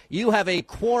 okay, you have a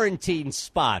quarantine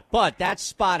spot, but that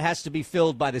spot has to be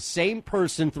filled by the same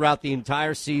person throughout the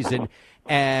entire season,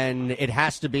 and it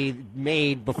has to be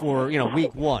made before,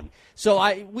 week one.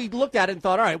 So we looked at it and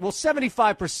thought, all right, well,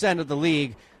 75% of the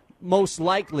league most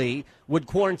likely would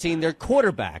quarantine their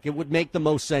quarterback. It would make the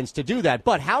most sense to do that.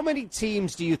 But how many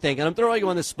teams do you think, and I'm throwing you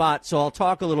on the spot, so I'll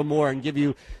talk a little more and give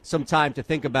you some time to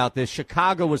think about this.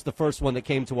 Chicago was the first one that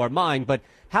came to our mind, but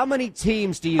how many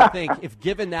teams do you think, if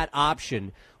given that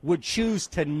option, would choose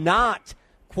to not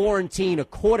quarantine a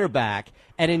quarterback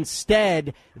and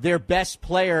instead their best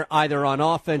player either on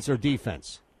offense or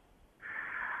defense?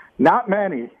 Not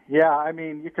many. Yeah, I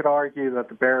mean, you could argue that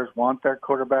the Bears want their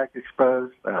quarterback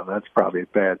exposed. That's probably a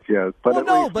bad joke. But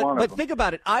but think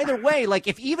about it. Either way, like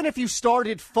even if you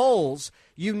started Foles,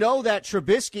 you know that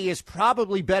Trubisky is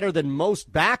probably better than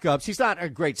most backups. He's not a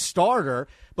great starter,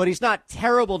 but he's not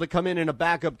terrible to come in a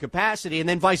backup capacity, and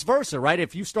then vice versa, right?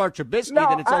 If you start Trubisky,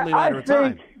 then it's only a matter of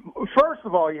time. First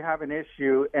of all, you have an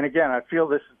issue, and again, I feel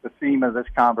this is the theme of this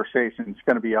conversation. It's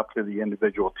going to be up to the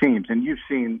individual teams, and you've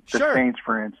seen the Saints,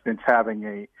 for instance,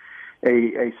 having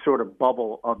a sort of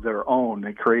bubble of their own.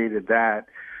 They created that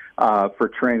for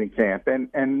training camp,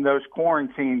 and those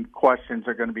quarantine questions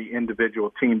are going to be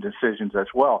individual team decisions as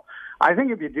well. I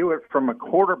think if you do it from a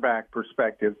quarterback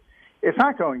perspective, it's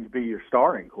not going to be your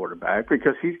starting quarterback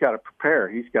because he's got to prepare,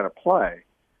 he's got to play.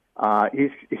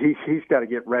 He's got to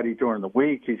get ready during the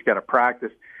week. He's got to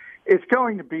practice. It's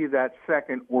going to be that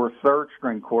second or third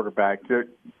string quarterback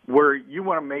where you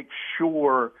want to make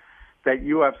sure that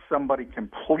you have somebody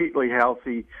completely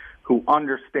healthy who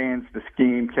understands the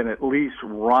scheme, can at least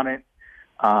run it,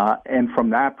 and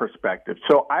from that perspective.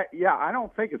 So, I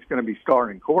don't think it's going to be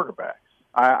starting quarterbacks.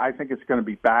 I think it's going to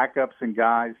be backups and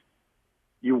guys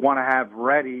you want to have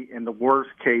ready in the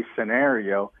worst-case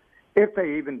scenario, if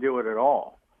they even do it at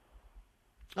all.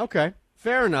 Okay,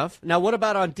 fair enough. Now, what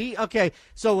about on D? Okay,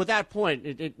 so with that point,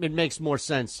 it makes more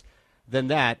sense than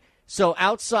that. So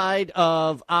outside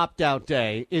of opt-out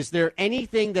day, is there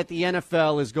anything that the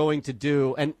NFL is going to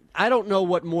do, and I don't know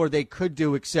what more they could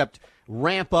do except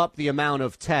ramp up the amount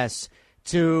of tests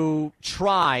to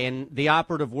try, and the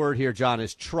operative word here, John,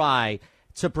 is try,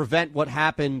 to prevent what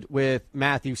happened with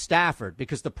Matthew Stafford?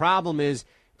 Because the problem is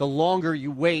the longer you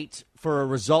wait for a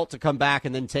result to come back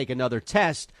and then take another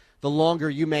test, the longer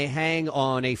you may hang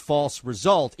on a false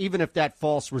result, even if that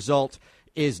false result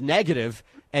is negative,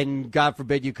 and God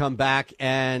forbid you come back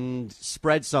and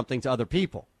spread something to other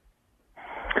people.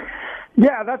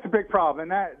 Yeah, that's a big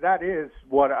problem, and that is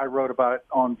what I wrote about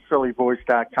on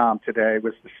PhillyVoice.com today,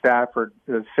 was the Stafford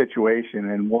situation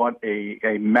and what a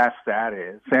mess that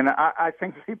is. And I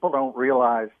think people don't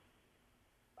realize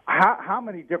how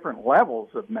many different levels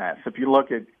of mess. If you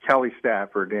look at Kelly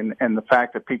Stafford and the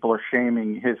fact that people are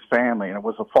shaming his family, and it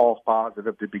was a false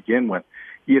positive to begin with,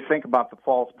 you think about the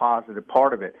false positive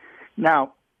part of it.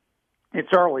 Now, it's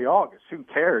early August. Who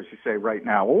cares, you say right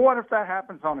now? Well, what if that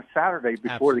happens on a Saturday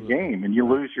before the game and you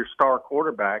lose your star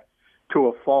quarterback to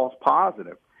a false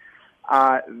positive?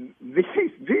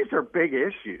 These are big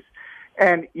issues.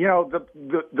 And,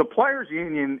 the Players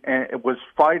Union was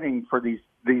fighting for these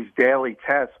daily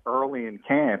tests early in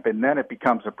camp, and then it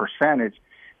becomes a percentage.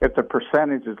 If the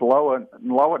percentage is low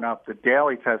enough, the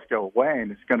daily tests go away, and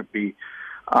it's going to be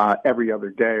every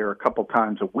other day or a couple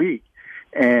times a week.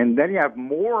 And then you have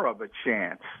more of a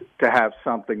chance to have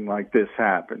something like this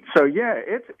happen. So, yeah,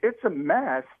 it's a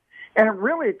mess. And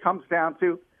it comes down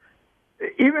to,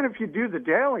 even if you do the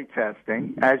daily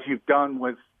testing, as you've done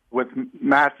with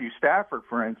Matthew Stafford,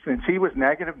 for instance, he was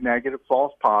negative,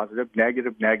 false positive,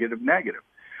 negative.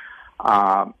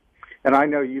 And I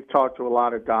know you've talked to a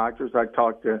lot of doctors. I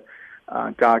talked to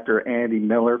Dr. Andy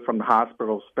Miller from the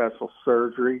Hospital Special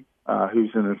Surgery,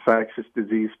 who's an infectious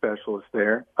disease specialist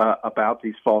there, about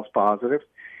these false positives.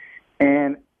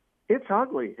 And it's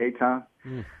ugly, hey, Tom.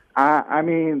 I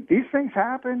mean, these things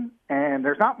happen, and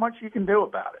there's not much you can do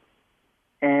about it.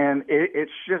 And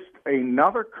it's just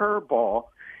another curveball,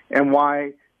 and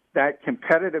why that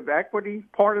competitive equity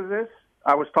part of this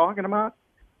I was talking about,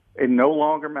 it no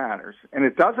longer matters. And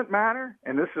it doesn't matter,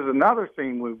 and this is another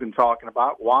theme we've been talking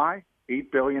about. Why?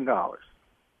 $8 billion.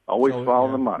 Always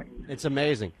follow the money. It's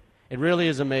amazing. It really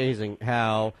is amazing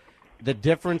how the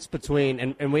difference between,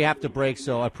 and we have to break,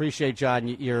 so I appreciate, John,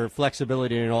 your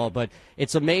flexibility and all, but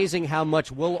it's amazing how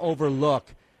much we'll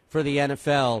overlook for the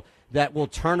NFL that will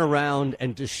turn around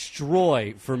and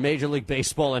destroy for Major League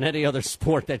Baseball and any other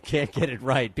sport that can't get it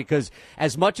right. Because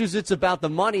as much as it's about the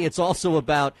money, it's also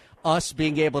about us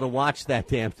being able to watch that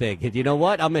damn thing. And you know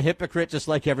what? I'm a hypocrite just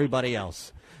like everybody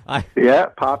else. Yeah,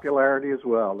 popularity as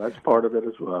well. That's part of it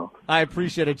as well. I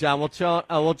appreciate it, John.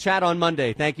 We'll chat on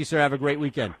Monday. Thank you, sir. Have a great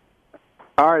weekend.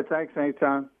 All right, thanks,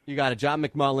 anytime. You got it. John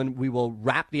McMullen. We will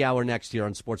wrap the hour next year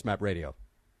on Sports Map Radio.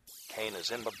 Kane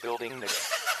is in the building.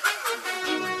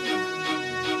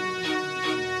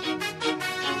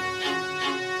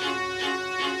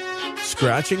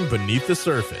 Scratching beneath the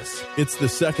surface. It's the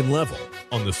second level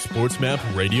on the Sports Map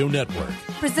Radio Network.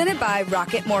 Presented by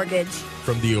Rocket Mortgage.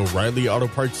 From the O'Reilly Auto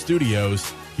Parts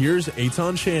Studios, here's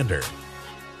Eitan Shander.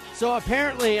 So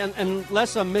apparently,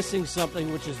 unless I'm missing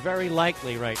something, which is very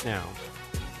likely right now,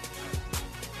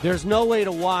 there's no way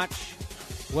to watch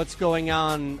what's going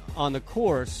on the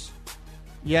course,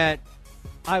 yet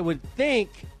I would think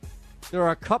there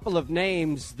are a couple of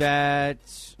names that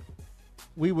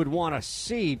we would want to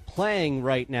see playing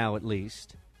right now at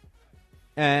least.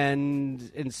 And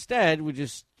instead,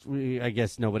 I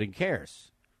guess nobody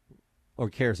cares or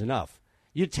cares enough.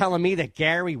 You telling me that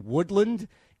Gary Woodland,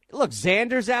 look,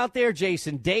 Xander's out there,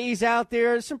 Jason Day's out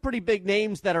there, there's some pretty big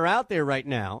names that are out there right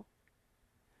now.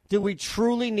 Do we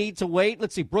truly need to wait?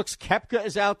 Let's see, Brooks Koepka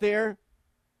is out there.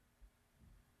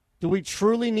 Do we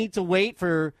truly need to wait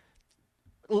for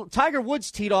Tiger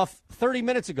Woods teed off 30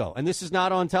 minutes ago, and this is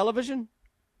not on television?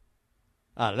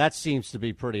 That seems to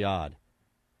be pretty odd.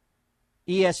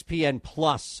 ESPN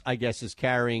Plus, I guess, is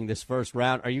carrying this first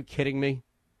round. Are you kidding me?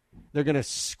 They're going to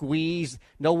squeeze.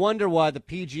 No wonder why the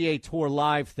PGA Tour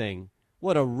Live thing.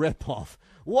 What a ripoff.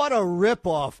 What a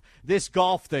ripoff this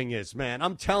golf thing is, man.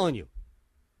 I'm telling you.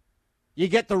 You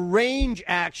get the range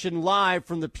action live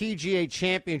from the PGA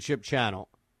Championship channel.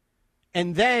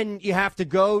 And then you have to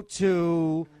go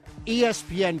to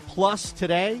ESPN Plus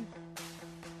today.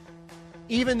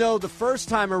 Even though the first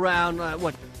time around,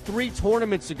 3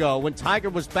 tournaments ago, when Tiger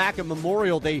was back at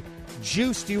Memorial, they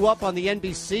juiced you up on the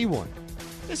NBC one.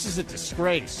 This is a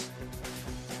disgrace.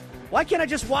 Why can't I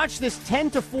just watch this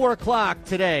 10 to 4 o'clock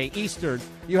today, Eastern?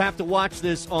 You have to watch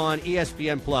this on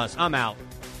ESPN Plus. I'm out.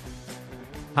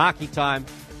 Hockey time,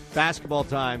 basketball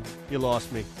time, you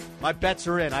lost me. My bets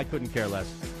are in. I couldn't care less.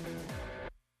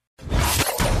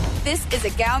 This is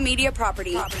a Gow Media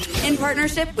property in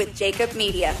partnership with Jacob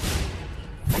Media.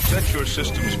 Set your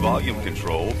system's volume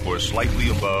control for slightly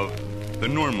above the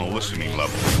normal listening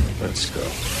level. Let's go.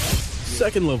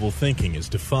 Second level thinking is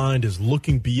defined as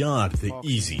looking beyond the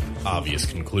easy, obvious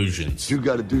conclusions. You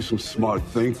got to do some smart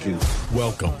thinking.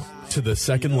 Welcome to the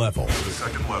second level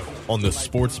on the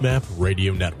Sports Map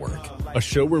Radio Network, a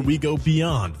show where we go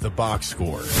beyond the box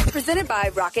score. Presented by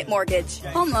Rocket Mortgage.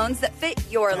 Home loans that fit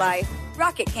your life.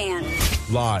 Rocket can.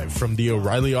 Live from the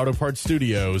O'Reilly Auto Parts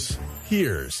Studios,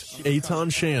 here's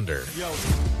Eitan Shander.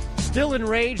 Still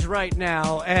enraged right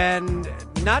now, and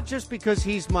not just because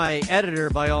he's my editor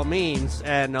by all means,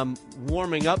 and I'm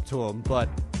warming up to him, but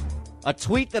a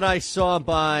tweet that I saw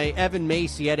by Evan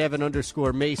Macy, at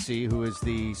Evan_Macy, who is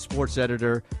the sports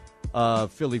editor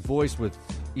of Philly Voice with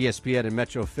ESPN and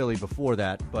Metro Philly before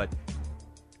that, but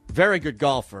very good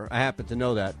golfer. I happen to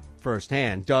know that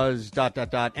firsthand. Does ...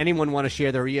 anyone want to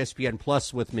share their ESPN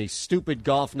Plus with me? Stupid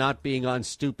golf not being on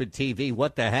stupid TV.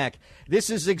 What the heck?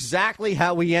 This is exactly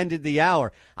how we ended the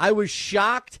hour. I was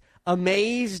shocked,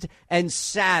 amazed, and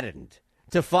saddened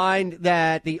to find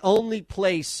that the only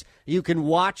place you can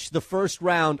watch the first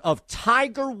round of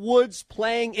Tiger Woods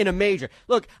playing in a major.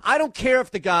 Look, I don't care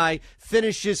if the guy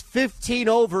finishes 15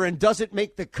 over and doesn't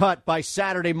make the cut by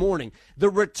Saturday morning. The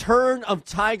return of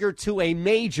Tiger to a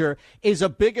major is a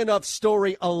big enough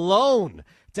story alone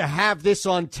to have this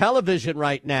on television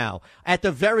right now. At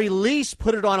the very least,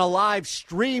 put it on a live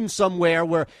stream somewhere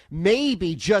where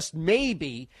maybe, just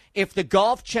maybe, if the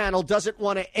Golf Channel doesn't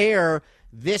want to air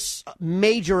this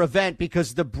major event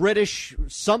because the British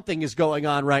something is going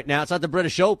on right now. It's not the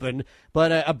British Open,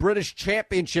 but a British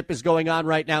Championship is going on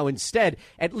right now instead.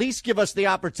 At least give us the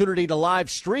opportunity to live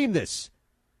stream this.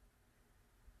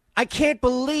 I can't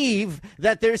believe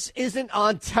that this isn't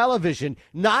on television,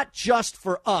 not just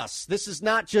for us. This is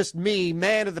not just me,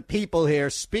 man of the people here,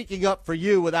 speaking up for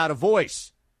you without a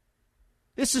voice.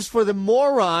 This is for the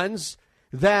morons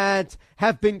that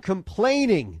have been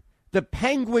complaining. The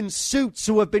Penguin suits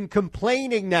who have been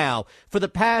complaining now for the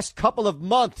past couple of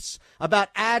months about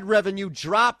ad revenue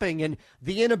dropping and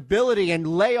the inability and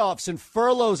layoffs and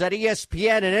furloughs at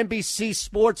ESPN and NBC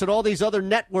Sports and all these other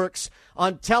networks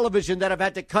on television that have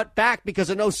had to cut back because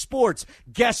of no sports.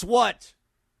 Guess what?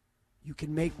 You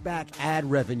can make back ad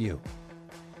revenue.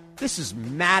 This is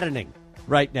maddening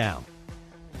right now.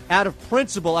 Out of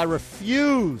principle, I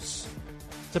refuse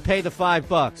to pay the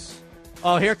 $5.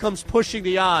 Oh, here comes Pushing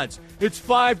the Odds. It's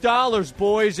 $5,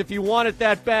 boys. If you want it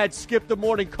that bad, skip the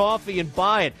morning coffee and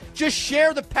buy it. Just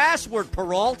share the password,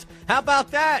 Peralt. How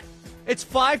about that? It's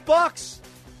 $5.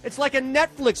 It's like a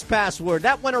Netflix password.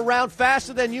 That went around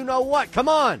faster than you know what. Come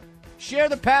on. Share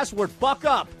the password. Buck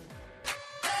up.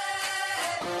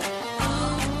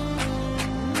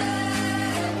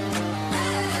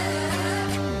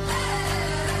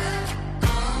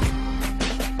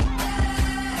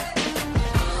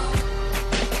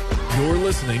 You're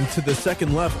listening to The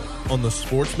Second Level on the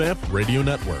SportsMap Radio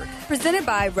Network. Presented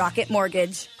by Rocket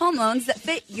Mortgage. Home loans that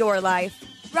fit your life.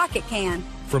 Rocket can.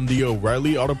 From the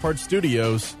O'Reilly Auto Parts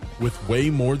Studios, with way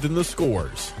more than the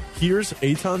scores, here's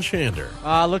Eitan Shander.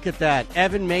 Look at that.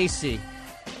 Evan Macy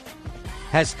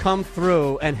has come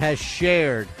through and has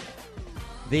shared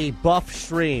the buff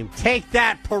stream. Take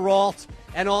that, Peralt,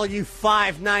 and all you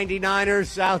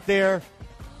 $5.99ers out there.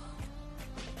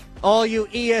 All you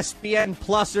ESPN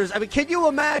Plusers. I mean, can you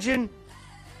imagine?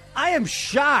 I am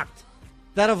shocked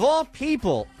that of all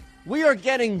people, we are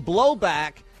getting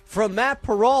blowback from Matt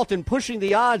Peralt and Pushing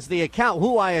the Odds, the account,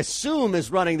 who I assume is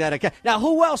running that account. Now,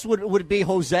 who else would it be?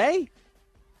 Jose?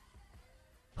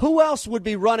 Who else would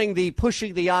be running the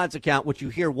Pushing the Odds account, which you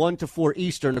hear 1 to 4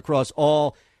 Eastern across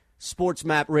all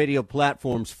SportsMap radio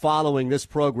platforms following this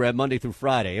program Monday through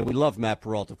Friday? And we love Matt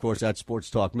Peralt, of course, at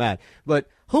Sports Talk Matt. But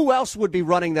who else would be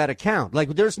running that account? Like,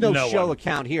 there's no show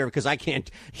account here because I can't,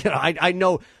 I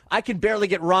know I can barely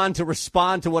get Ron to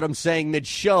respond to what I'm saying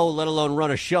mid-show, let alone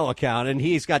run a show account. And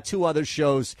he's got 2 other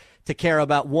shows to care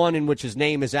about, one in which his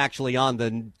name is actually on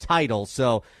the title.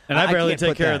 So, and I barely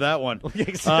take care of that one.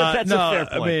 That's a fair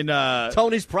point. I mean,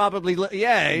 Tony's probably, what are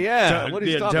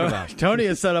you talking about? Tony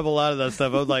has set up a lot of that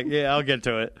stuff. I was like, yeah, I'll get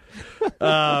to it.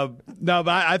 No, but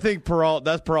I think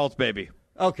that's Peralt's baby.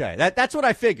 Okay, that's what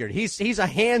I figured. He's a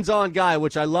hands-on guy,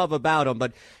 which I love about him.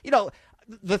 But,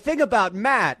 the thing about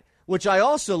Matt, which I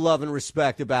also love and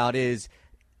respect about, is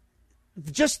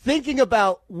just thinking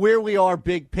about where we are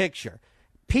big picture.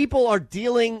 People are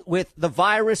dealing with the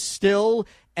virus still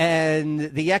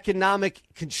and the economic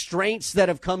constraints that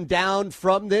have come down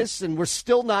from this, and we're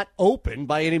still not open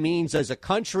by any means as a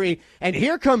country. And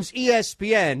here comes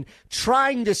ESPN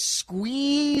trying to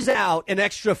squeeze out an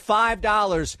extra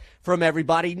 $5 from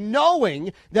everybody,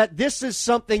 knowing that this is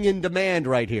something in demand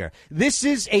right here. This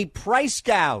is a price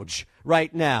gouge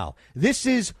right now. This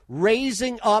is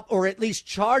raising up, or at least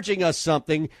charging us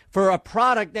something for a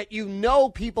product that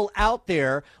people out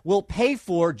there will pay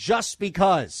for just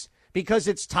because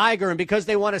it's Tiger and because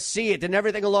they want to see it and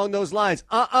everything along those lines.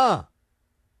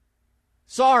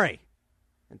 Sorry.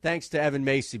 And thanks to Evan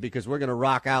Macy, because we're going to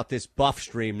rock out this buff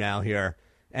stream now here,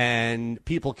 and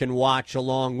people can watch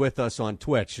along with us on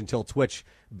Twitch until Twitch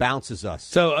bounces us.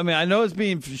 So, I mean, I know it's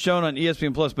being shown on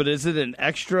ESPN Plus, but is it an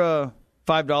extra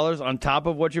 $5 on top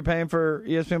of what you're paying for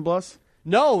ESPN Plus?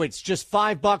 No, it's just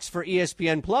 $5 for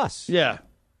ESPN Plus. Yeah.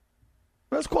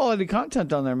 There's quality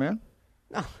content on there, man.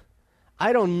 No,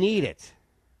 I don't need it.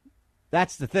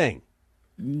 That's the thing.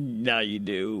 Now you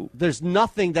do. There's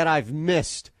nothing that I've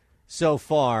missed so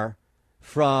far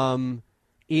from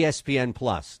ESPN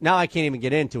Plus. Now I can't even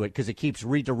get into it because it keeps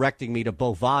redirecting me to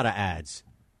Bovada ads.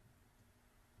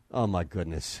 Oh, my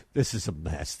goodness. This is a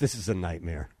mess. This is a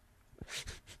nightmare.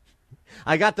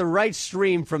 I got the right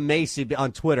stream from Macy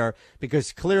on Twitter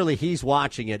because clearly he's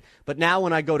watching it. But now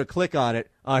when I go to click on it,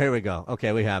 oh, here we go.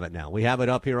 Okay, we have it now. We have it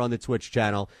up here on the Twitch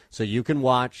channel, so you can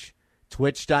watch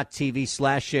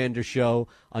twitch.tv/Shander Show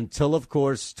until, of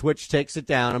course, Twitch takes it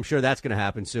down. I'm sure that's going to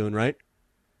happen soon, right?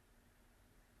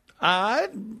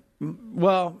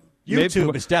 Well,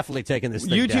 YouTube is definitely taking this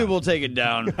thing down. YouTube will take it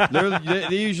down.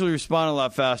 They usually respond a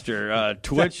lot faster.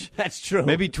 Twitch, that's true.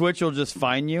 Maybe Twitch will just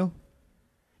fine you.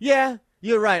 Yeah,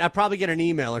 you're right. I'll probably get an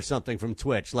email or something from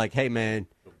Twitch like, hey, man,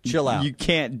 chill out. You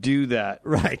can't do that.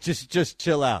 Right, just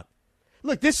chill out.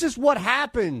 Look, this is what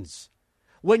happens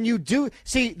when you do.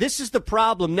 See, this is the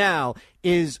problem now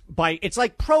it's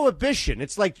like prohibition.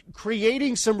 It's like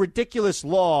creating some ridiculous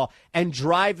law and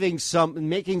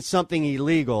making something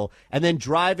illegal and then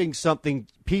driving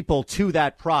people to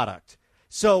that product.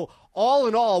 So all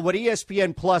in all, what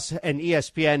ESPN Plus and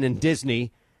ESPN and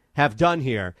Disney have done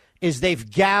here is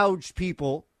they've gouged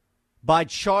people by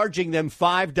charging them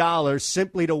 $5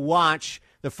 simply to watch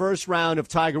the first round of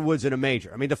Tiger Woods in a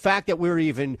major. I mean, the fact that we're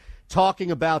even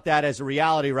talking about that as a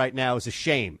reality right now is a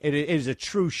shame. It is a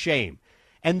true shame.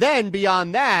 And then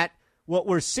beyond that, what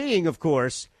we're seeing, of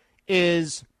course,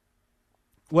 is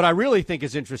what I really think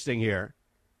is interesting here.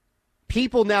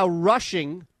 People now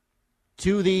rushing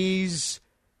to these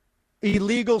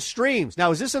illegal streams. Now,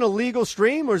 is this an illegal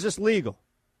stream or is this legal?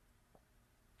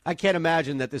 I can't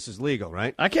imagine that this is legal,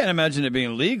 right? I can't imagine it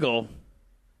being legal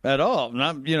at all.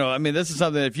 Not, this is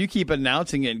something, if you keep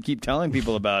announcing it and keep telling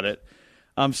people about it,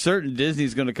 I'm certain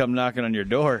Disney's going to come knocking on your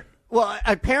door. Well,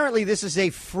 apparently this is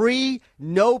a free,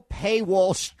 no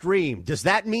paywall stream. Does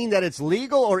that mean that it's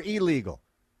legal or illegal?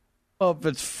 Well, if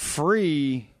it's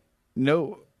free,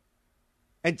 no.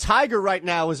 And Tiger right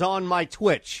now is on my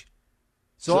Twitch.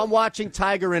 So I'm watching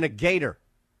Tiger in a gator.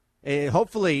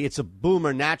 Hopefully it's a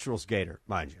Boomer Naturals gator,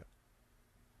 mind you.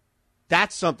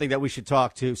 That's something that we should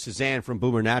talk to Suzanne from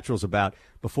Boomer Naturals about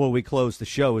before we close the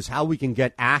show, is how we can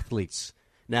get athletes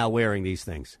now wearing these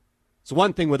things. It's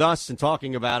one thing with us and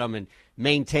talking about them and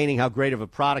maintaining how great of a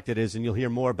product it is, and you'll hear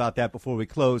more about that before we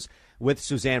close with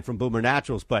Suzanne from Boomer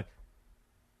Naturals. But,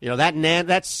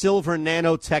 that silver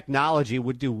nanotechnology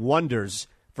would do wonders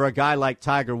for a guy like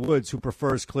Tiger Woods, who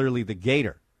prefers clearly the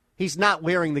gator. He's not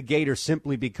wearing the gator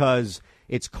simply because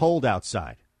it's cold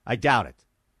outside. I doubt it.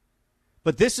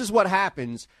 But this is what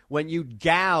happens when you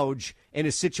gouge in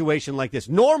a situation like this.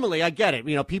 Normally, I get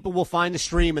it. People will find the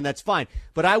stream, and that's fine.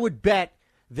 But I would bet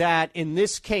that in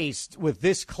this case, with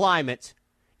this climate,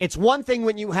 it's one thing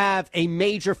when you have a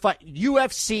major fight.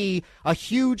 UFC, a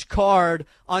huge card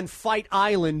on Fight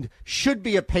Island, should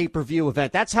be a pay-per-view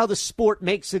event. That's how the sport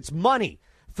makes its money,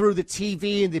 through the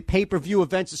TV and the pay-per-view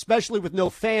events, especially with no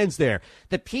fans there.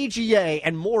 The PGA,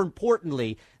 and more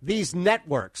importantly, these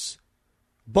networks,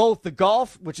 both the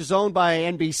golf, which is owned by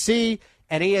NBC,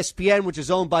 and ESPN, which is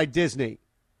owned by Disney,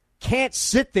 can't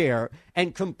sit there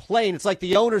and complain. It's like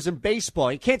the owners in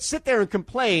baseball. You can't sit there and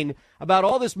complain about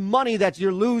all this money that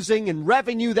you're losing and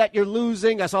revenue that you're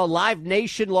losing. I saw Live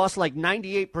Nation lost like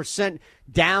 98%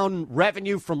 down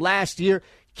revenue from last year.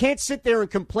 Can't sit there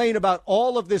and complain about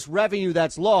all of this revenue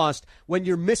that's lost when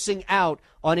you're missing out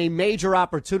on a major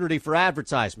opportunity for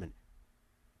advertisement.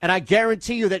 And I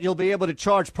guarantee you that you'll be able to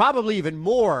charge probably even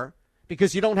more,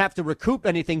 because you don't have to recoup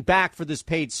anything back for this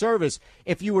paid service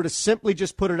if you were to simply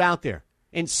just put it out there.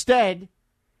 Instead,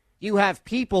 you have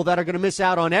people that are going to miss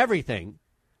out on everything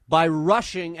by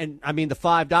rushing, the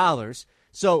 $5.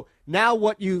 So now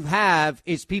what you have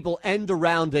is people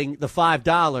end-arounding the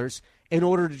 $5 in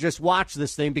order to just watch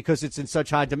this thing because it's in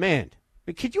such high demand.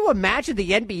 But could you imagine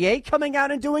the NBA coming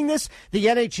out and doing this? The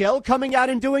NHL coming out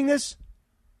and doing this?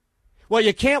 Well,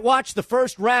 you can't watch the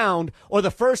first round or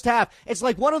the first half. It's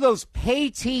like one of those pay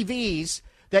TVs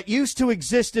that used to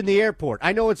exist in the airport.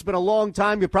 I know it's been a long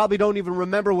time. You probably don't even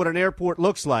remember what an airport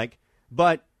looks like,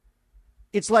 but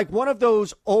it's like one of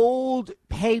those old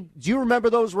pay. Do you remember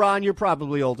those, Ron? You're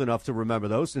probably old enough to remember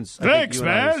those, since Thanks, I think you and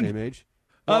I are the same age.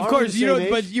 Of course,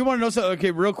 but you want to know something?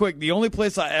 Okay, real quick. The only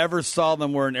place I ever saw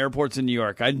them were in airports in New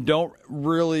York. I don't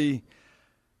really.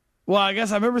 Well, I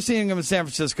guess I remember seeing them in San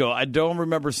Francisco. I don't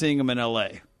remember seeing them in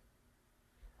L.A.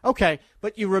 Okay,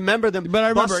 but you remember them. But I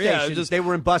remember, stations. They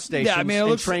were in bus stations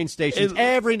and train stations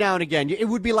every now and again. It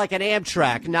would be like an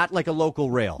Amtrak, not like a local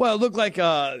rail. Well, it looked like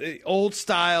an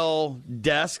old-style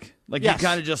desk. Like you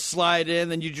kind of just slide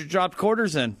in, and you just dropped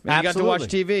quarters in. And you got to watch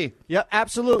TV. Yeah,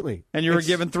 absolutely. And you were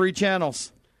given 3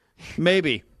 channels.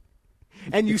 Maybe.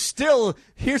 And you still,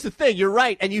 here's the thing, you're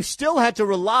right, and you still had to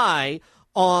rely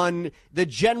on the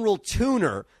general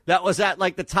tuner that was at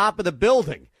like the top of the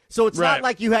building. So it's not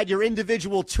like you had your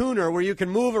individual tuner where you can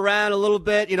move around a little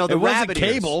bit, the it wasn't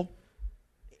cable.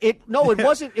 It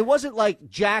wasn't like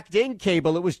jacked in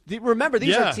cable. It was, remember,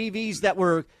 these are TVs that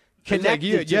were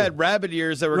connected. Like you had rabbit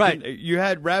ears that were you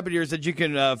had rabbit ears that you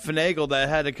can finagle that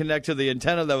had to connect to the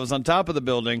antenna that was on top of the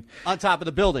building. On top of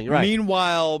the building, right.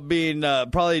 Meanwhile, being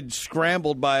probably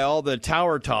scrambled by all the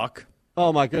tower talk.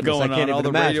 Oh my goodness, going I can't on, even all the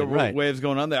imagine. radio waves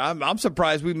going on there. I'm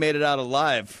surprised we made it out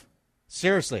alive.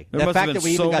 Seriously, the fact that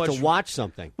we even got to watch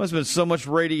something. Must have been so much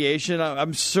radiation.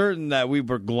 I'm certain that we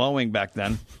were glowing back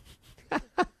then.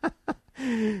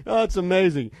 Oh, it's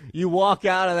amazing. You walk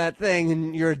out of that thing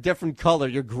and you're a different color.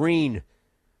 You're green.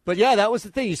 But yeah, that was the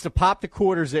thing. You used to pop the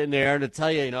quarters in there to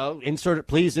tell you,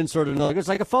 please insert another. It's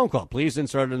like a phone call. Please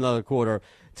insert another quarter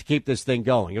to keep this thing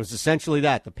going. It was essentially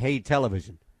that, the paid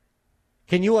television.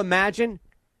 Can you imagine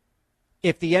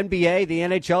if the NBA, the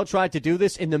NHL tried to do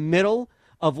this in the middle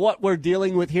of what we're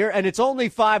dealing with here? And it's only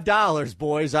 $5,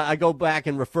 boys. I go back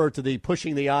and refer to the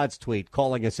Pushing the Odds tweet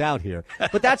calling us out here.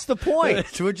 But that's the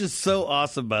point. Which is so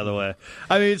awesome, by the way.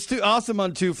 I mean, it's too awesome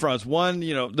on two fronts. One,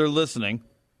 they're listening.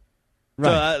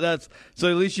 Right. So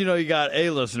at least you got a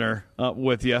listener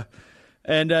with you.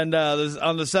 And then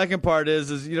on the second part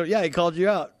is he called you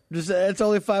out. Just it's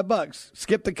only $5.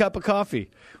 Skip the cup of coffee.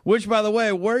 Which, by the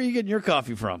way, where are you getting your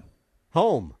coffee from?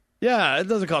 Home. Yeah, it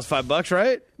doesn't cost $5,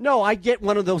 right? No, I get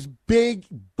one of those big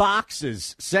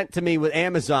boxes sent to me with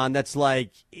Amazon that's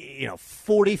like,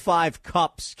 45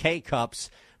 cups,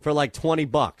 K-cups, for like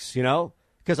 $20,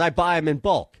 because I buy them in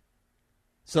bulk.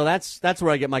 So that's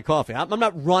where I get my coffee. I'm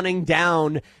not running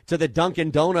down to the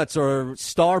Dunkin' Donuts or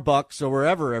Starbucks or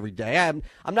wherever every day. I'm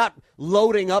not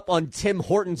loading up on Tim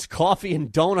Hortons coffee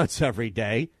and donuts every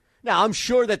day. Now, I'm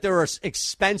sure that there are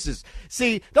expenses.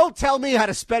 See, don't tell me how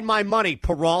to spend my money,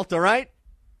 Peralta, right?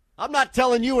 I'm not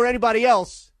telling you or anybody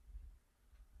else.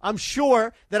 I'm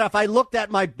sure that if I looked at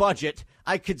my budget,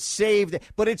 I could save.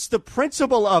 But it's the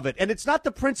principle of it. And it's not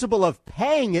the principle of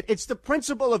paying it. It's the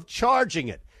principle of charging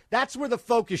it. That's where the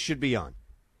focus should be on.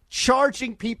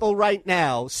 Charging people right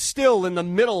now, still in the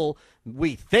middle,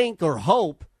 we think or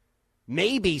hope,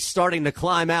 maybe starting to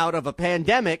climb out of a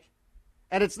pandemic.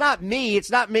 And it's not me,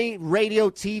 radio,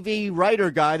 TV,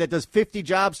 writer guy that does 50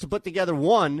 jobs to put together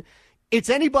one. It's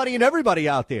anybody and everybody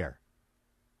out there.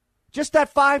 Just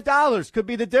that $5 could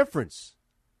be the difference.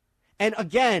 And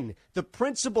again, the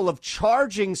principle of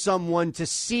charging someone to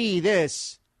see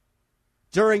this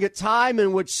during a time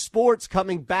in which sports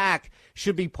coming back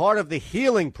should be part of the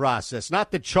healing process,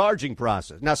 not the charging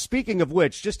process. Now, speaking of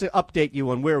which, just to update you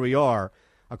on where we are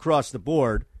across the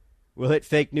board, we'll hit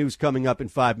fake news coming up in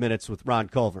 5 minutes with Ron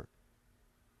Culver.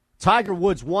 Tiger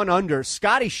Woods 1 under.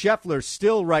 Scotty Scheffler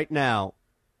still right now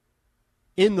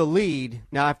in the lead.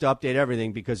 Now I have to update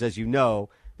everything because, as you know,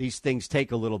 these things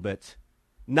take a little bit.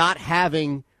 Not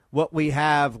having what we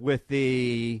have with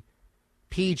the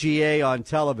PGA on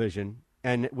television,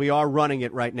 and we are running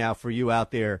it right now for you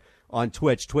out there on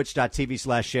Twitch,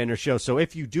 twitch.tv/Shandner Show. So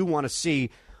if you do want to see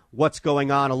what's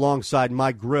going on alongside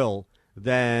my grill,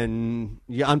 then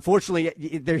unfortunately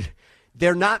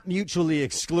they're not mutually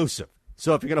exclusive.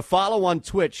 So if you're going to follow on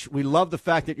Twitch, we love the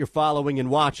fact that you're following and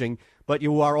watching, but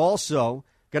you are also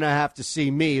going to have to see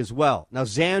me as well. Now,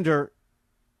 Xander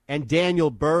and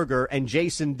Daniel Berger and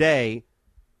Jason Day,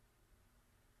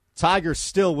 Tiger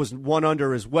still was 1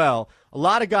 under as well. A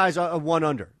lot of guys are 1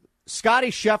 under. Scotty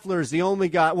Scheffler is the only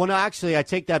guy. Well, no, actually, I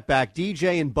take that back.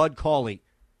 DJ and Bud Cauley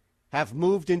have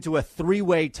moved into a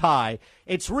 3-way tie.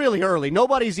 It's really early.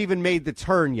 Nobody's even made the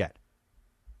turn yet.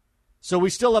 So we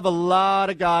still have a lot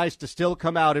of guys to still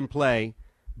come out and play.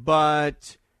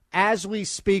 But as we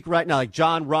speak right now, like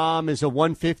John Rahm is a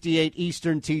 1:58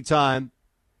 Eastern tee time.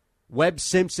 Webb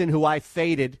Simpson, who I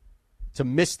faded to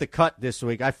miss the cut this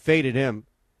week, I faded him.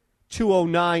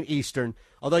 2:09 Eastern.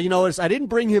 Although, you notice I didn't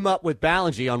bring him up with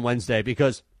Ballingy on Wednesday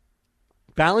because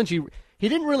Ballingy, he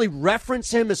didn't really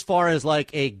reference him as far as like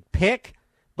a pick,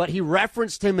 but he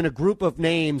referenced him in a group of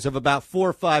names of about 4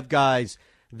 or 5 guys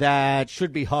that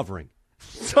should be hovering.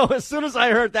 So as soon as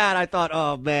I heard that, I thought,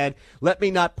 oh, man, let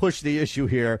me not push the issue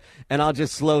here, and I'll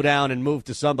just slow down and move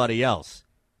to somebody else.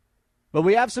 But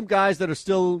we have some guys that are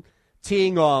still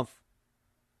teeing off.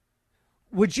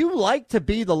 Would you like to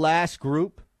be the last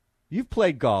group? You've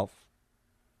played golf.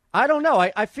 I don't know.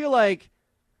 I feel like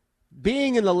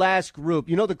being in the last group,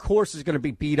 the course is going to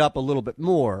be beat up a little bit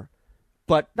more,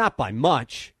 but not by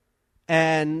much.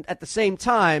 And at the same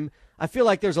time, I feel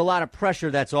like there's a lot of pressure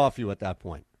that's off you at that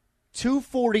point.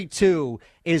 2:42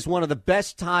 is one of the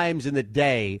best times in the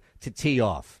day to tee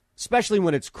off, especially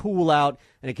when it's cool out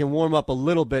and it can warm up a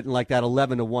little bit in like that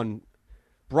 11-1.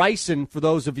 Bryson, for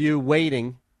those of you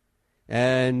waiting,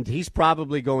 and he's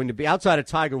probably going to be, outside of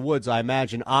Tiger Woods, I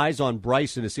imagine, eyes on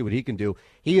Bryson to see what he can do.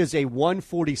 He is a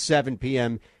 1:47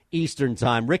 p.m. Eastern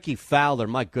time. Ricky Fowler,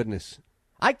 my goodness.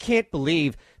 I can't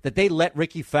believe that they let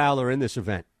Ricky Fowler in this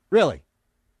event. Really.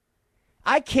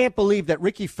 I can't believe that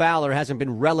Ricky Fowler hasn't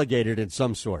been relegated in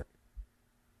some sort.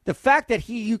 The fact that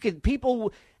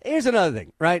here's another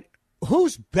thing, right?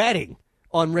 Who's betting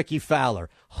on Ricky Fowler?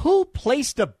 Who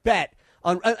placed a bet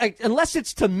on, unless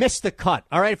it's to miss the cut,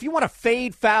 all right? If you want to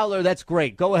fade Fowler, that's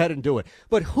great. Go ahead and do it.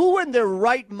 But who in their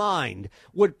right mind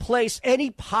would place any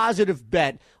positive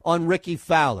bet on Ricky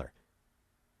Fowler?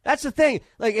 That's the thing.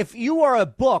 Like, if you are a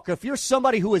book, if you're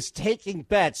somebody who is taking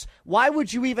bets, why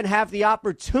would you even have the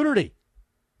opportunity,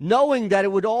 knowing that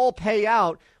it would all pay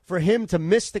out for him to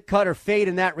miss the cut or fade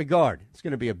in that regard? It's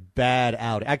going to be a bad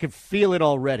outing. I can feel it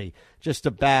already. Just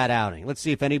a bad outing. Let's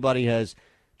see if anybody has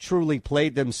truly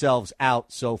played themselves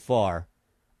out so far.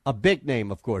 A big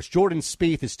name, of course. Jordan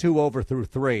Spieth is 2 over through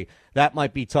 3. That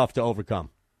might be tough to overcome.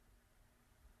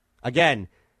 Again,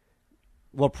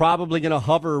 we're probably going to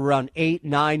hover around 8,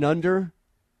 9 under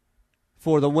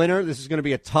for the winner. This is going to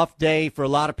be a tough day for a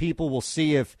lot of people. We'll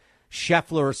see if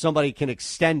Scheffler or somebody can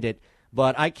extend it,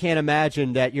 but I can't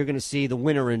imagine that you're going to see the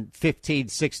winner in 15,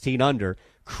 16 under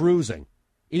cruising.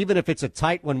 even if it's a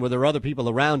tight one where there are other people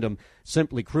around him,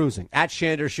 simply cruising. At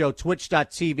Shander Show,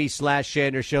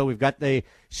 twitch.tv/Shander Show. We've got the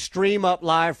stream up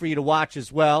live for you to watch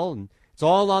as well, and it's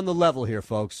all on the level here,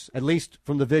 folks, at least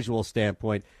from the visual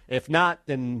standpoint. If not,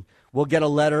 then we'll get a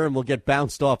letter and we'll get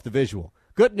bounced off the visual.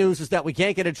 Good news is that we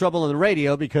can't get in trouble on the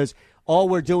radio because all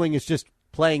we're doing is just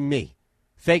playing me.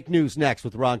 Fake news next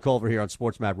with Ron Culver here on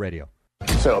Sports Map Radio.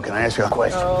 So, can I ask you a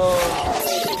question?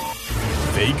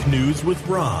 Fake news with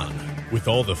Ron. With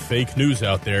all the fake news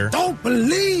out there, don't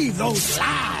believe those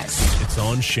lies. It's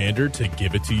on Shander to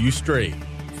give it to you straight.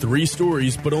 3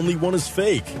 stories, but only one is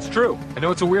fake. It's true. I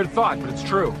know it's a weird thought, but it's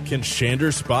true. Can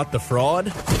Shander spot the fraud?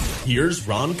 Here's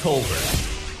Ron Culver.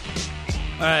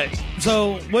 All right.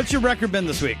 So, what's your record been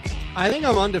this week? I think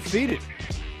I'm undefeated.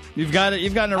 You've gotten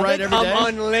it right every day.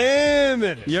 I'm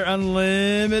unlimited. You're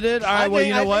unlimited. All right. Well,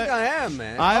 you know what? I think I am,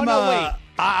 man. Wait.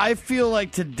 I feel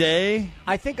like today.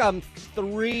 I think I'm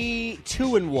 2-1.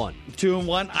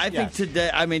 2-1. I think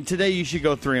today. I mean, today you should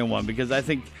go 3-1 because I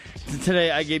think today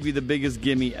I gave you the biggest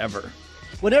gimme ever.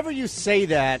 Whenever you say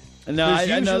that, there's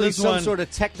usually some sort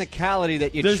of technicality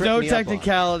that you. There's trip no me up on.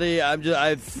 technicality.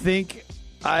 I think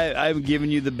I'm giving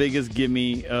you the biggest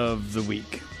gimme of the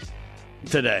week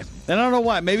today, and I don't know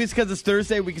why. Maybe it's because it's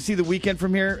Thursday. We can see the weekend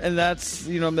from here, and that's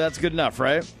good enough,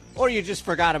 right? Or you just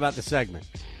forgot about the segment.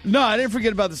 No, I didn't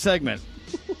forget about the segment.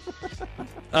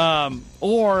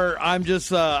 Or I'm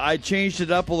just I changed it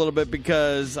up a little bit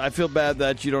because I feel bad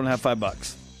that you don't have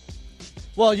 $5.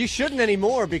 Well, you shouldn't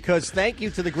anymore because thank you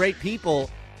to the great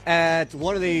people at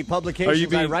one of the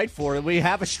publications I write for. We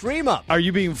have a stream up. Are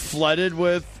you being flooded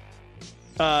with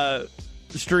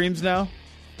streams now?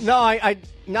 No, I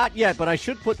not yet, but I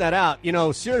should put that out.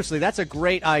 Seriously, that's a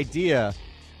great idea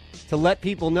to let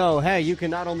people know, hey, you can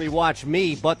not only watch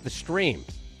me, but the stream.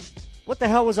 What the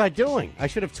hell was I doing? I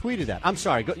should have tweeted that. I'm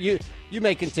sorry. You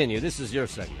may continue. This is your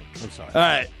segment. I'm sorry. All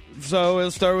right. So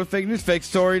we'll start with fake news. Fake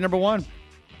story number 1.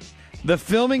 The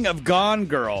filming of Gone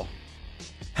Girl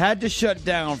had to shut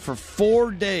down for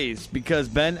 4 days because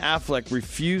Ben Affleck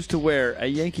refused to wear a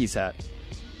Yankees hat.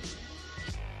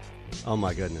 Oh,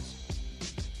 my goodness.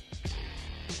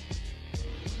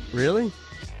 Really?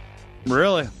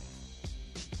 Really?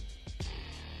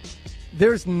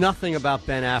 There's nothing about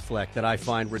Ben Affleck that I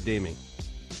find redeeming.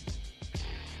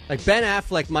 Like, Ben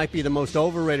Affleck might be the most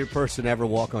overrated person to ever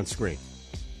walk on screen.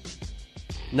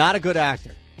 Not a good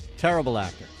actor. Terrible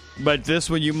actor. But this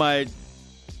one you might...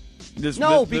 because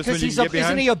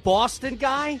isn't he a Boston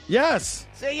guy? Yes.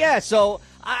 So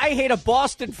I hate a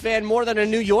Boston fan more than a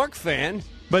New York fan.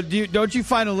 But don't you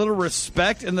find a little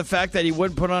respect in the fact that he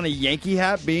wouldn't put on a Yankee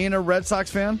hat being a Red Sox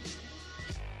fan?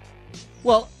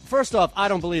 Well, first off, I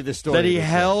don't believe this story. That he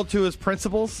held to his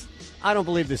principles? I don't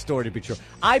believe this story to be true.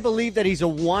 I believe that he's a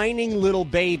whining little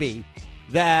baby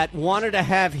that wanted to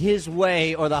have his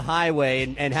way or the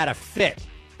highway and had a fit.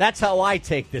 That's how I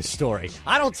take this story.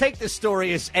 I don't take this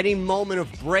story as any moment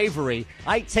of bravery.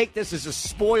 I take this as a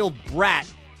spoiled brat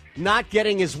not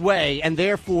getting his way and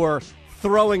therefore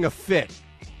throwing a fit.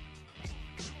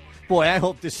 Boy, I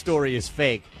hope this story is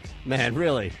fake. Man,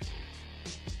 really.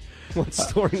 What's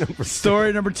story number 2?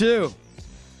 Story number 2.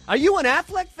 Are you an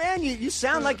Affleck fan? You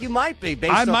sound like you might be.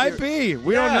 I might be.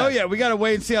 We don't know yet. We got to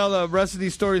wait and see how the rest of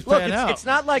these stories pan out. It's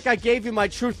not like I gave you my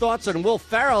true thoughts on Will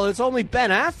Ferrell. It's only Ben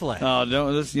Affleck. Oh,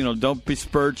 don't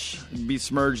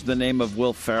besmirch the name of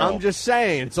Will Ferrell. I'm just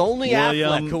saying, it's only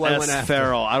Affleck who I went after.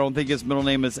 Ferrell. I don't think his middle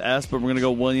name is S, but we're going to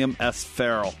go William S.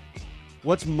 Ferrell.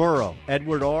 What's Murrow?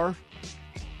 Edward R?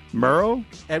 Murrow?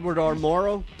 Edward R.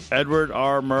 Morrow? Edward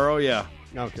R. Murrow, yeah.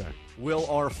 Okay. Will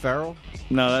R. Ferrell?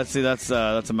 No, that's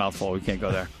a mouthful. We can't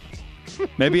go there.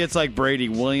 Maybe it's like Brady,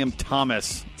 William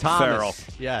Thomas Ferrell.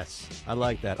 Yes, I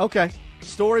like that. Okay,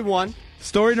 story 1.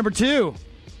 Story number 2.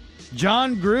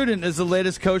 John Gruden is the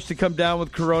latest coach to come down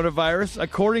with coronavirus,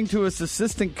 according to his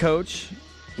assistant coach,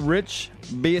 Rich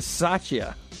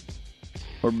Bisaccia.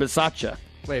 Or Bisaccia.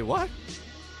 Wait, what?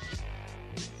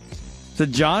 So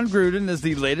John Gruden is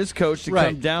the latest coach to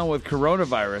come down with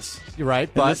coronavirus. You're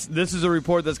right, but this is a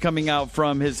report that's coming out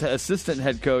from his assistant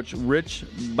head coach, Rich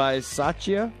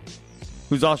Bisaccia,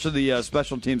 who's also the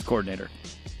special teams coordinator.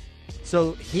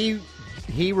 So he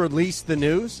released the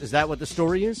news? Is that what the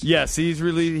story is? Yes, he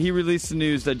released the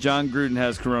news that John Gruden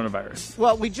has coronavirus.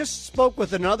 Well, we just spoke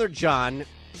with another John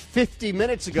 50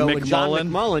 minutes ago with John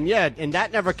McMullen, and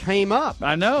that never came up.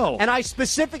 I know. And I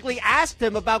specifically asked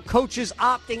him about coaches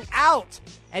opting out,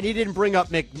 and he didn't bring up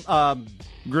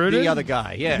Gruden? The other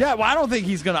guy. Yeah, well, I don't think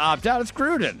he's going to opt out. It's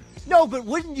Gruden. No, but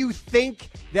wouldn't you think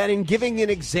that in giving an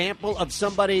example of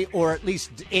somebody, or at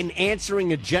least in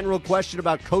answering a general question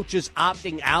about coaches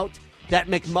opting out, that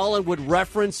McMullen would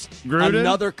reference Gruden?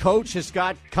 Another coach has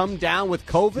come down with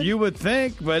COVID? You would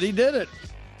think, but he did it.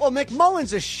 Well,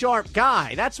 McMullen's a sharp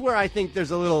guy. That's where I think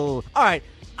there's a little... All right,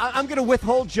 I'm going to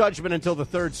withhold judgment until the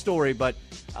third story, but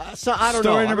so I don't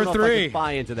know. Story I number don't know 3. if I can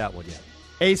buy into that one yet.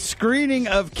 A screening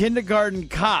of Kindergarten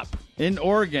Cop in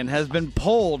Oregon has been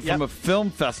pulled from a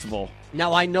film festival.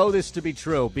 Now, I know this to be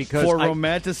true because... For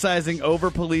romanticizing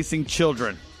over-policing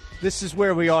children. This is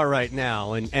where we are right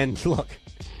now, and look...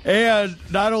 And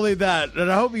not only that,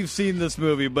 and I hope you've seen this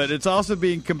movie, but it's also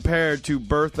being compared to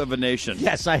Birth of a Nation.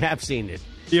 Yes, I have seen it.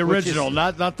 The original,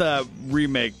 not the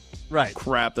remake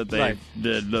crap that they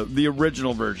did. The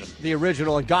original version. The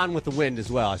original, and Gone with the Wind as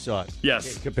well, I saw it.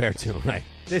 Yes. Compared to, right.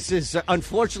 This is,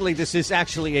 unfortunately, this is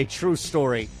actually a true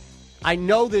story. I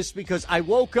know this because I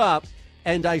woke up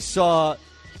and I saw...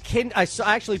 I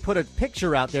actually put a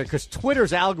picture out there because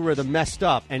Twitter's algorithm messed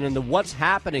up, and in the What's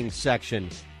Happening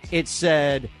section... It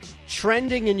said,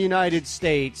 trending in United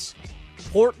States,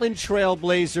 Portland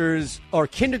Trailblazers or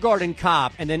Kindergarten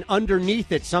Cop, and then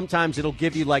underneath it, sometimes it'll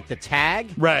give you, like, the tag.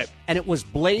 Right. And it was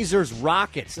Blazers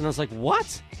Rockets. And I was like,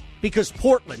 what? Because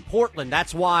Portland,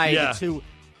 that's why the two...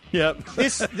 Yep.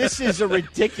 This is a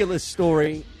ridiculous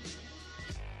story.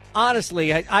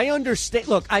 Honestly, I understand.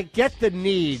 Look, I get the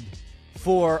need...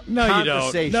 for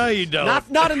conversation. No, you don't.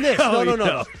 Not in this. No.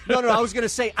 No. I was going to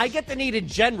say, I get the need in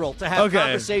general to have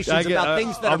conversations about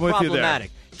things that are problematic.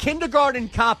 Kindergarten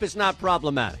Cop is not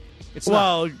problematic. It's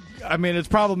not. I mean, it's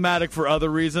problematic for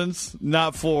other reasons,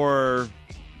 not for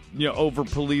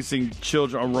over-policing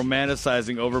children or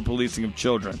romanticizing over-policing of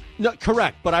children. No,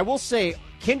 correct. But I will say,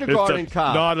 Kindergarten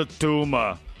Cop not a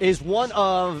tumor is one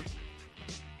of.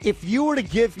 If you were to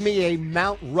give me a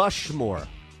Mount Rushmore,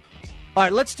 all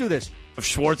right, let's do this. Of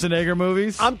Schwarzenegger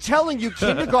movies? I'm telling you,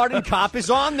 Kindergarten Cop is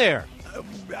on there.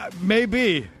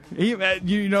 Maybe. You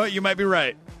know what? You might be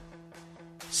right.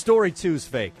 Story 2's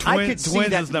fake. Twins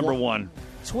is number 1.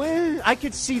 I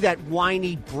could see that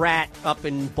whiny brat up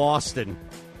in Boston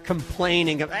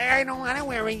complaining of, I don't want to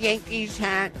wear a Yankees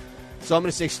hat. So I'm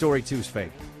going to say Story 2's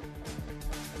fake.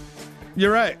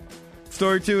 You're right.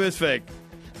 Story 2 is fake.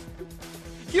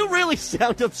 You really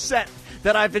sound upset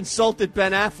that I've insulted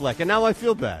Ben Affleck, and now I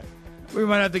feel bad. We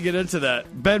might have to get into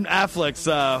that. Ben Affleck's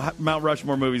Mount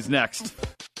Rushmore movies next.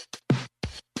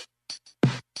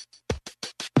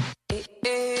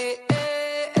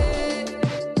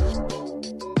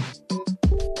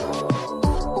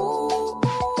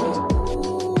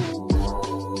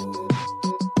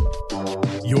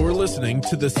 You're listening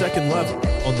to The Second Level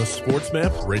on the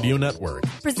SportsMap Radio Network.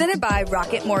 Presented by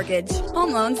Rocket Mortgage.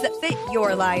 Home loans that fit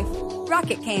your life.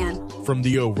 Rocket can. From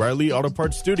the O'Reilly Auto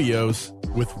Parts Studios,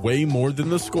 with way more than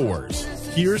the scores,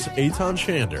 here's Eitan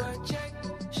Shander.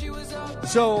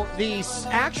 So the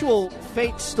actual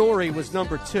fake story was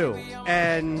number 2.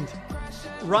 And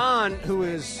Ron, who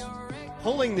is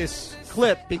pulling this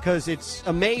clip because it's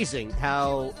amazing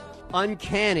how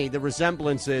uncanny the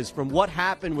resemblance is from what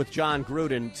happened with John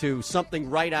Gruden to something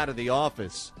right out of The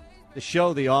Office, the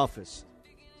show The Office.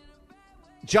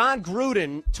 John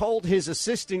Gruden told his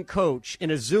assistant coach in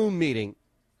a Zoom meeting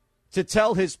to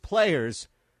tell his players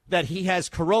that he has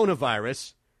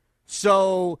coronavirus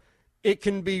so it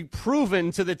can be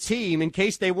proven to the team, in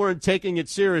case they weren't taking it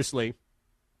seriously,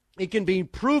 it can be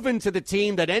proven to the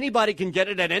team that anybody can get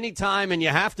it at any time and you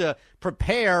have to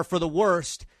prepare for the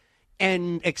worst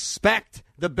and expect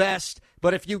the best.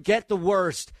 But if you get the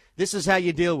worst, this is how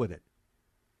you deal with it.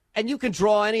 And you can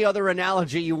draw any other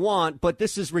analogy you want, but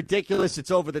this is ridiculous.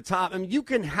 It's over the top. I mean, you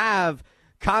can have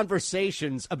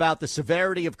conversations about the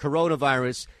severity of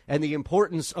coronavirus and the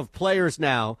importance of players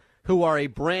now who are a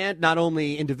brand, not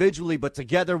only individually, but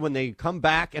together when they come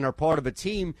back and are part of a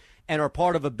team and are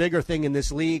part of a bigger thing in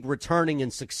this league, returning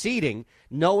and succeeding,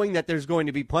 knowing that there's going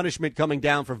to be punishment coming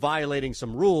down for violating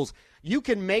some rules. You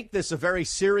can make this a very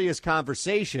serious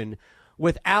conversation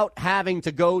without having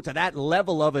to go to that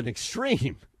level of an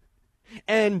extreme.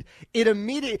 And it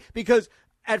immediately, because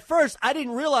at first I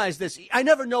didn't realize this. I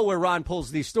never know where Ron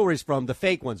pulls these stories from, the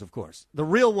fake ones, of course. The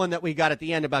real one that we got at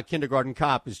the end about Kindergarten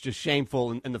Cop is just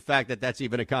shameful, and the fact that that's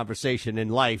even a conversation in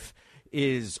life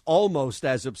is almost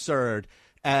as absurd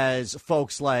as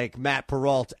folks like Matt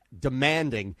Peralt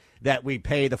demanding that we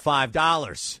pay the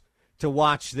 $5 to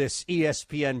watch this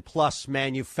ESPN Plus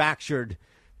manufactured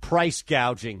price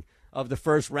gouging of the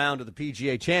first round of the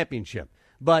PGA Championship.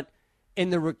 But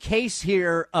in the case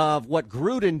here of what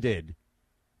Gruden did,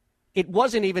 it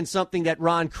wasn't even something that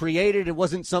Ron created. It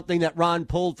wasn't something that Ron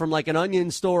pulled from like an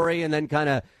Onion story and then kind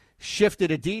of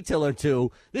shifted a detail or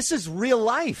two. This is real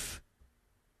life.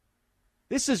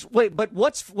 But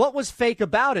what was fake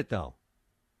about it, though?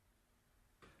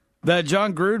 That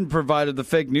John Gruden provided the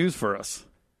fake news for us.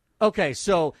 Okay,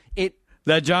 so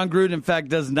that John Gruden, in fact,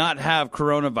 does not have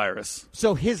coronavirus.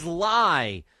 So his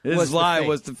lie was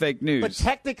the fake news. But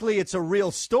technically, it's a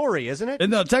real story, isn't it?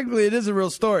 No, technically, it is a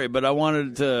real story, but I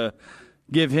wanted to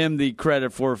give him the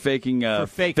credit for faking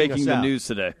the news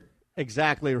today.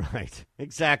 Exactly right.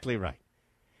 Exactly right.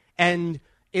 And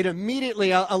it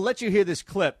immediately, I'll let you hear this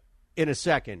clip in a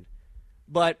second,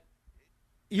 but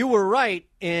you were right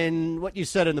in what you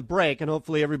said in the break, and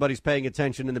hopefully everybody's paying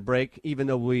attention in the break, even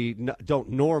though we don't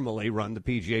normally run the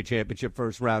PGA Championship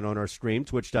first round on our stream,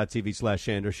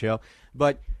 twitch.tv/Shandor Show.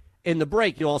 But in the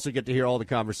break, you also get to hear all the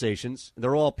conversations.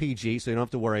 They're all PG, so you don't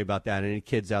have to worry about that. Any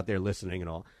kids out there listening and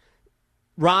all.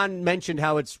 Ron mentioned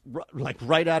how it's like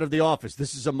right out of The Office.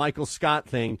 This is a Michael Scott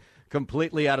thing,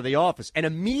 completely out of The Office. And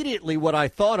immediately what I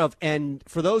thought of, and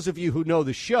for those of you who know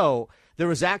the show, there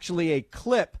was actually a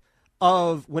clip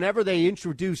of whenever they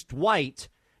introduced Dwight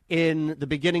in the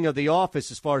beginning of The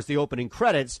Office, as far as the opening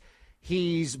credits,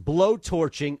 he's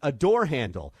blowtorching a door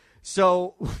handle.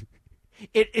 So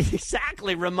it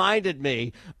exactly reminded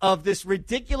me of this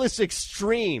ridiculous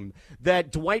extreme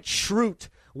that Dwight Schrute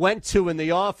went to in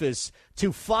The Office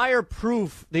to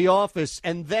fireproof The Office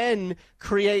and then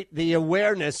create the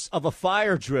awareness of a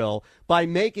fire drill by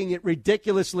making it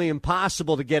ridiculously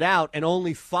impossible to get out and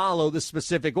only follow the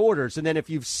specific orders. And then if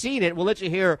you've seen it, we'll let you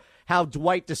hear how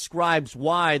Dwight describes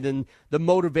why, then the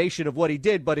motivation of what he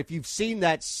did. But if you've seen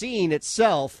that scene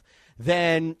itself,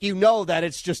 then you know that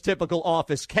it's just typical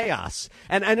Office chaos.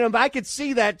 And I could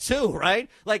see that too, right?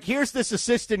 Like, here's this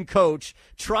assistant coach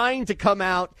trying to come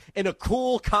out in a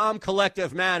cool, calm,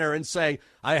 collective manner and say,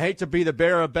 I hate to be the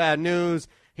bearer of bad news.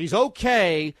 He's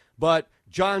okay, but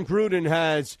John Gruden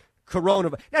has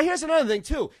coronavirus. Now, here's another thing,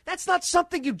 too. That's not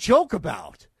something you joke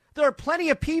about. There are plenty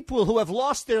of people who have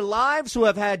lost their lives, who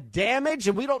have had damage,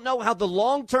 and we don't know how the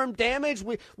long-term damage,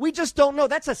 we just don't know.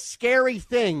 That's a scary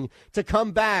thing to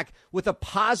come back with a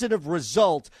positive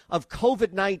result of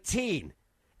COVID-19.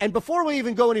 And before we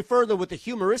even go any further with the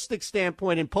humoristic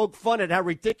standpoint and poke fun at how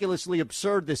ridiculously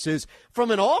absurd this is, from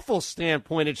an awful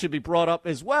standpoint, it should be brought up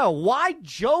as well. Why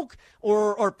joke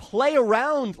or play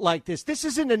around like this? This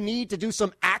isn't a need to do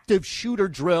some active shooter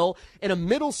drill in a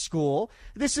middle school.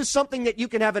 This is something that you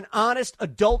can have an honest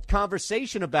adult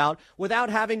conversation about without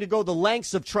having to go the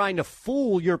lengths of trying to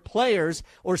fool your players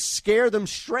or scare them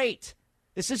straight.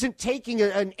 This isn't taking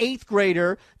an eighth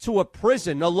grader to a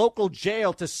prison, a local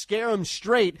jail, to scare them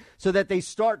straight so that they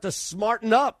start to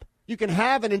smarten up. You can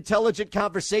have an intelligent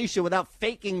conversation without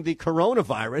faking the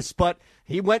coronavirus, but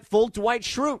he went full Dwight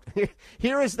Schrute.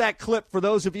 Here is that clip for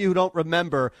those of you who don't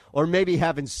remember or maybe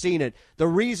haven't seen it. The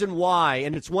reason why,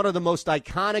 and it's one of the most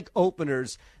iconic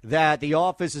openers that The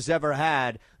Office has ever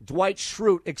had, Dwight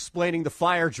Schrute explaining the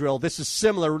fire drill. This is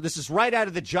similar. This is right out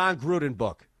of the John Gruden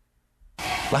book.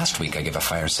 Last week I gave a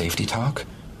fire safety talk,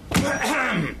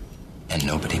 and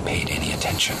nobody paid any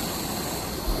attention.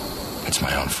 It's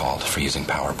my own fault for using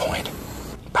PowerPoint.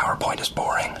 PowerPoint is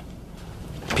boring.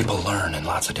 People learn in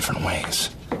lots of different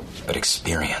ways, but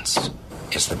experience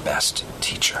is the best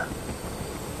teacher.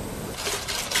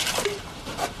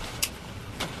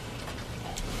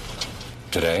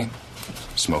 Today,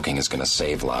 smoking is going to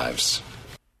save lives.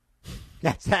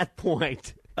 That's that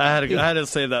point. I had to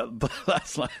say that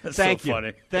last line. It's so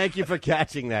funny. Thank you for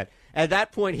catching that. At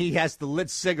that point, he has the lit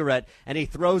cigarette, and he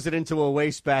throws it into a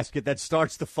wastebasket that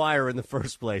starts the fire in the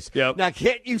first place. Yep. Now,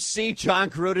 can't you see John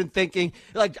Gruden thinking,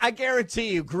 like, I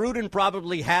guarantee you, Gruden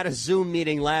probably had a Zoom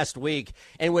meeting last week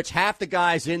in which half the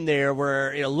guys in there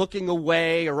were looking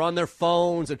away or on their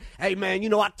phones. And, hey, man,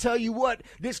 I tell you what,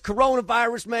 this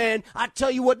coronavirus, man, I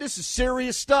tell you what, this is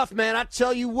serious stuff, man. I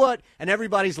tell you what. And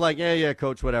everybody's like, yeah,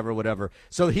 coach, whatever.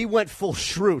 So he went full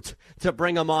Schrute to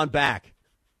bring him on back.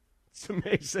 It's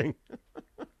amazing.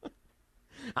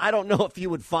 I don't know if you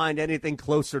would find anything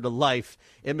closer to life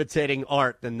imitating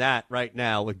art than that right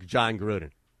now with John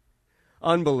Gruden.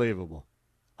 Unbelievable.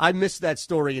 I missed that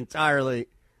story entirely,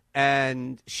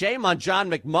 and shame on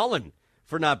John McMullen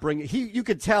for not bringing. You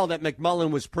could tell that McMullen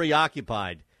was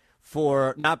preoccupied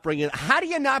for not bringing. How do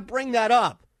you not bring that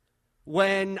up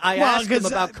when I asked him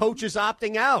about coaches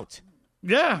opting out?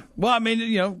 Yeah. Well, I mean,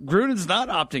 Gruden's not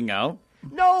opting out.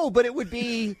 No, but it would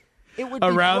be. It would be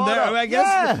around there. I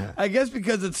mean, I guess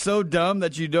because it's so dumb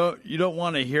that you don't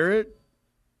want to hear it.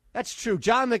 That's true.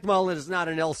 John McMullen is not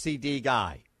an LCD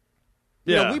guy.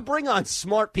 Yeah. We bring on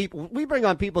smart people. We bring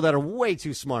on people that are way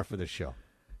too smart for this show.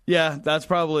 Yeah, that's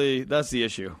the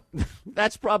issue.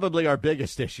 That's probably our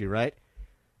biggest issue, right?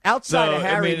 Outside of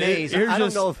Harry Mays, I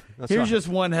don't know if... Here's just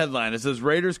one headline. It says,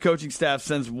 Raiders coaching staff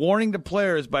sends warning to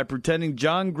players by pretending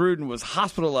John Gruden was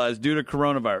hospitalized due to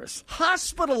coronavirus.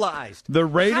 Hospitalized? The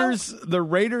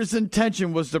Raiders'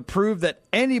 intention was to prove that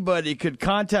anybody could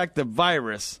contact the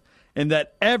virus and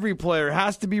that every player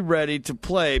has to be ready to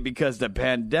play because the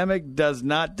pandemic does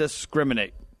not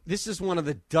discriminate. This is one of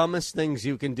the dumbest things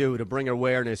you can do to bring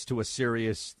awareness to a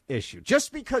serious issue.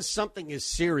 Just because something is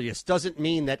serious doesn't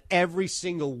mean that every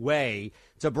single way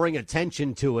to bring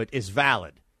attention to it is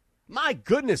valid. My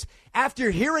goodness,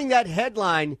 after hearing that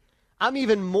headline, I'm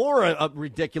even more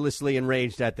ridiculously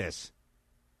enraged at this.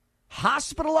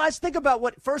 Hospitalized? Think about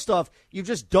what, first off, you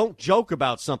just don't joke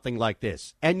about something like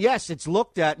this. And yes, it's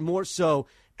looked at more so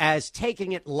as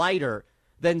taking it lighter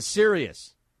than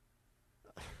serious.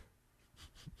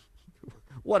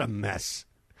 What a mess.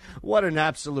 What an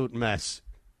absolute mess.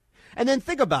 And then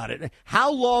think about it.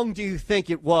 How long do you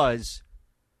think it was?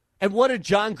 And what did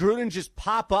John Gruden just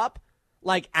pop up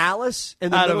like Alice in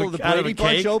the middle of the Brady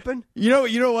Bunch open? You know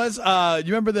what it was?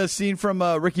 You remember the scene from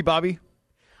Ricky Bobby?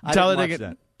 I didn't watch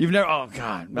that. You've never? Oh,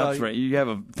 God. That's right. You have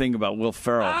a thing about Will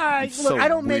Ferrell. Look, I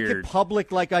don't make it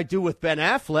public like I do with Ben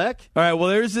Affleck. All right, well,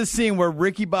 there's this scene where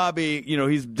Ricky Bobby,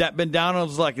 he's been down on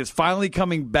his luck, is finally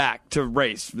coming back to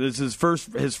race. This is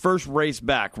his first race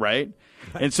back, right?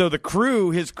 And so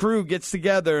his crew gets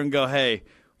together and go, hey,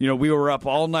 we were up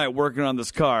all night working on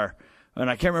this car. And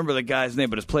I can't remember the guy's name,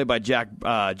 but it's played by Jack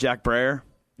Breyer.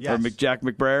 Yes. Or Jack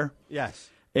McBrayer. Yes.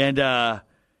 And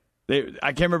I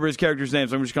can't remember his character's name,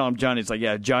 so I'm just calling him Johnny. It's like,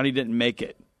 yeah, Johnny didn't make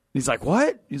it. He's like,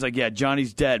 what? He's like, yeah,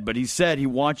 Johnny's dead, but he said he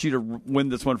wants you to win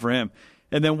this one for him.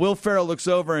 And then Will Ferrell looks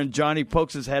over, and Johnny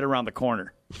pokes his head around the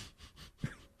corner.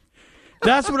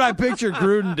 That's what I picture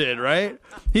Gruden did, right?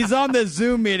 He's on this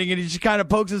Zoom meeting, and he just kind of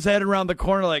pokes his head around the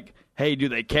corner like, hey, do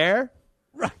they care?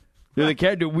 Right. Do they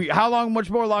care? Much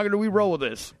more longer do we roll with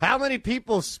this? How many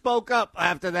people spoke up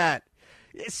after that?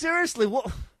 Seriously, what...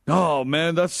 Oh,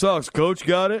 man, that sucks. Coach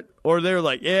got it? Or they're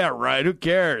like, yeah, right, who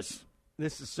cares?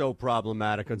 This is so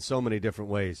problematic in so many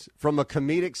different ways. From a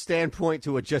comedic standpoint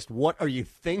to a just what are you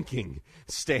thinking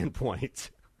standpoint.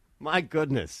 My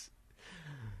goodness.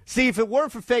 See, if it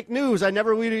weren't for fake news, I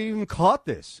never would have even caught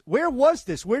this. Where was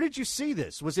this? Where did you see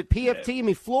this? Was it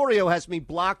PFT? Florio has me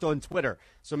blocked on Twitter,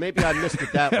 so maybe I missed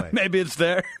it that way. Maybe it's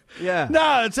there. Yeah.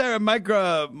 No, it's there. Mike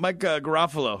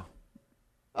Garofalo.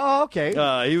 Oh,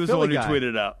 okay. He was Philly the one who guy.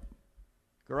 tweeted out.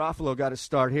 Garofalo got his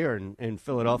start here in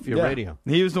Philadelphia radio.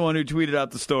 He was the one who tweeted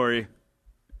out the story.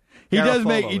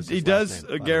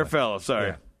 Garofalo, sorry.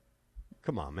 Yeah.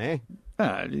 Come on, man.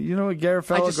 You know what,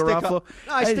 Garofalo?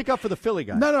 I stick up for the Philly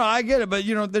guy. No, I get it, but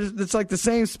it's like the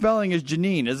same spelling as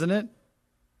Janine, isn't it?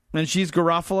 And she's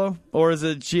Garofalo, or is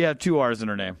it she have two R's in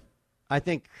her name? I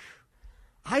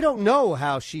don't know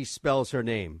how she spells her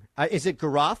name. Is it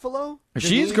Garofalo?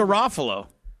 She's Garofalo.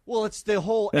 Well, it's the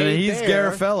whole and he's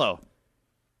Garofalo.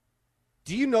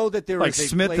 Do you know that there is like a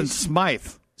Smith place, and Smythe?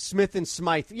 Smith and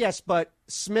Smythe, yes, but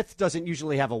Smith doesn't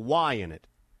usually have a Y in it.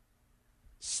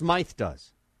 Smythe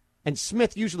does. And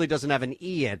Smith usually doesn't have an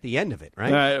E at the end of it,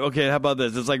 right? All right, okay, how about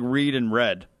this? It's like Reed and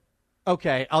Red.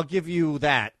 Okay, I'll give you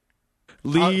that.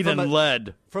 Lead and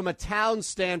lead. From a town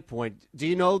standpoint, do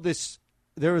you know this?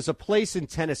 There is a place in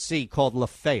Tennessee called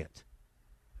Lafayette.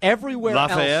 Everywhere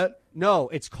Lafayette? else. No,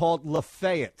 it's called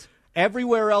Lafayette.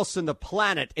 Everywhere else in the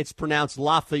planet, it's pronounced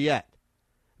Lafayette.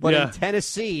 But in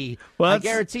Tennessee, I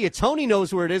guarantee you, Tony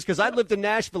knows where it is because I lived in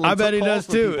Nashville. And I bet he does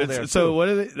too. What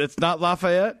is it? It's not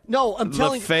Lafayette? No, I'm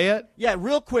telling you. Lafayette? Yeah,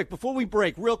 real quick, before we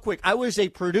break, I was a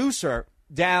producer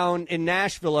down in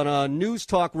Nashville on a news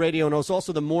talk radio, and I was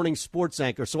also the morning sports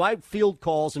anchor. So I field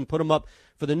calls and put them up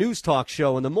for the news talk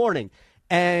show in the morning.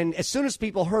 And as soon as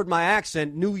people heard my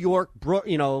accent, New York,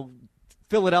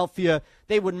 Philadelphia,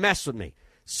 they would mess with me.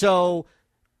 So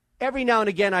every now and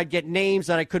again, I'd get names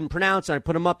that I couldn't pronounce, and I'd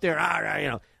put them up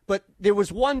there, But there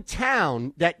was one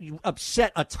town that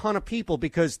upset a ton of people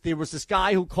because there was this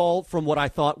guy who called from what I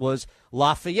thought was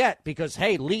Lafayette because,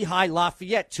 hey, Lehigh,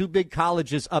 Lafayette, two big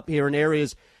colleges up here in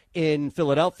areas in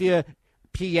Philadelphia,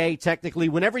 PA, technically.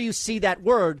 Whenever you see that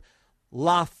word,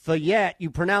 Lafayette, you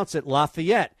pronounce it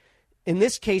Lafayette. In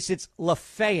this case, it's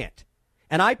Lafayette.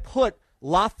 And I put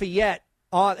Lafayette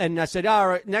on, and I said, all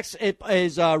right, next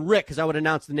is Rick, because I would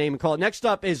announce the name and call it. Next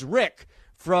up is Rick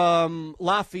from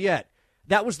Lafayette.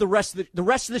 That was the rest of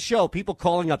the show, people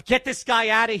calling up, get this guy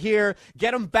out of here,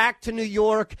 get him back to New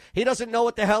York. He doesn't know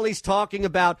what the hell he's talking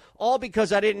about, all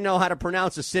because I didn't know how to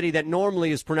pronounce a city that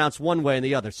normally is pronounced one way and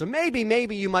the other. So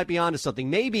maybe you might be onto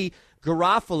something. Maybe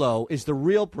Garofalo is the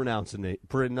real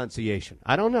pronunciation.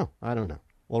 I don't know.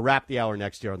 We'll wrap the hour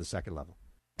next year on the second level.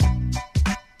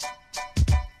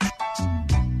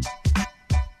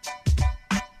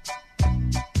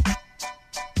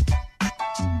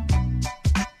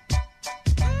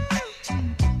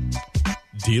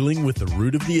 Dealing with the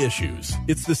root of the issues.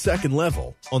 It's The Second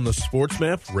Level on the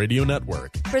SportsMap Radio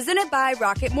Network. Presented by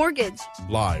Rocket Mortgage.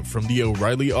 Live from the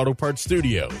O'Reilly Auto Parts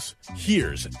Studios,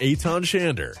 here's Eitan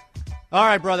Shander. All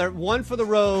right, brother, one for the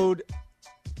road.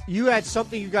 You had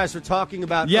something you guys were talking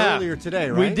about earlier today,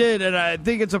 right? We did, and I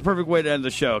think it's a perfect way to end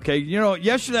the show, okay? You know,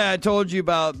 yesterday I told you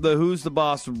about the Who's the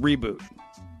Boss reboot.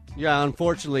 Yeah,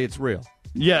 unfortunately, it's real.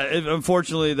 Yeah,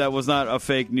 unfortunately, that was not a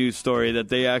fake news story, that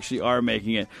they actually are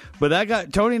making it. But that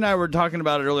got Tony and I were talking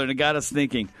about it earlier, and it got us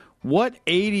thinking, what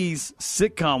 80s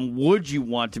sitcom would you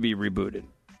want to be rebooted?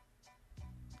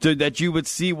 So that you would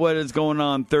see what is going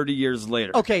on 30 years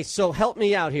later. Okay, so help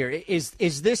me out here. Is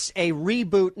this a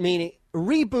reboot meaning...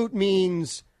 Reboot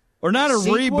means... Or not a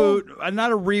sequel?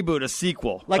 reboot, a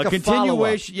sequel. Like a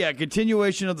continuation. Yeah,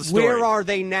 continuation of the story. Where are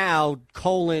they now,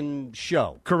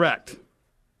 show? Correct.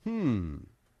 How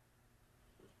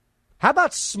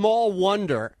about Small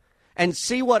Wonder and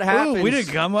see what happens? Ooh, we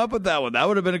didn't come up with that one. That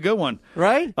would have been a good one.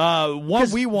 Right?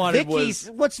 One we wanted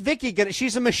What's Vicky gonna...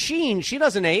 She's a machine. She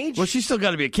doesn't age. Well, she's still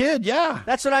got to be a kid, yeah.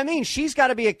 That's what I mean. She's got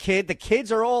to be a kid. The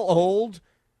kids are all old.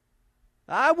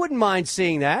 I wouldn't mind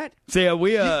seeing that. So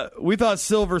yeah, we thought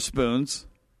Silver Spoons.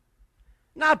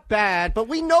 Not bad, but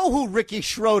we know who Ricky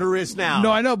Schroeder is now.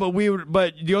 No, I know,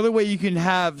 but the only way you can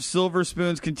have Silver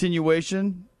Spoons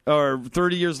continuation or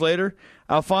 30 years later,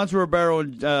 Alfonso Ribeiro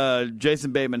and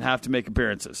Jason Bateman have to make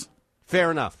appearances. Fair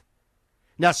enough.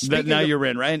 Now, you're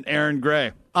in, right? And Aaron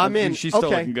Gray. I'm in. She's still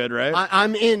looking good, right?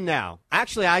 I'm in now.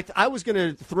 Actually, I was going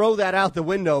to throw that out the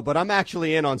window, but I'm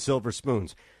actually in on Silver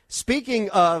Spoons. Speaking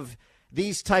of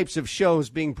these types of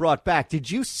shows being brought back, did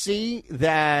you see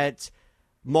that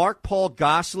Mark Paul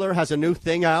Gosselaar has a new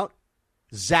thing out?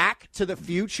 Zach to the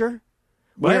Future,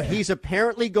 where he's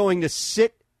apparently going to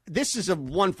sit. This is a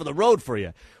one for the road for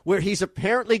you, where he's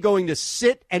apparently going to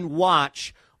sit and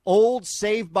watch old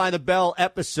Saved by the Bell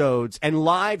episodes and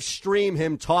live stream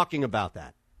him talking about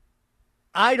that.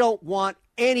 I don't want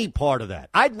any part of that.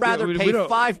 I'd rather pay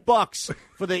 $5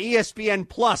 for the ESPN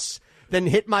Plus than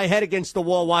hit my head against the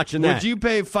wall watching that. Would you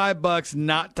pay $5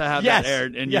 not to have that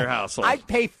aired in your household? I'd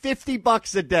pay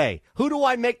 $50 a day. Who do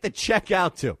I make the check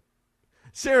out to?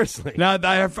 Seriously. Now,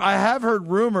 I have heard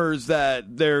rumors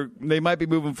that they might be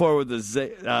moving forward with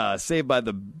the Saved by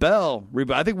the Bell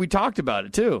reboot. I think we talked about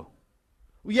it, too.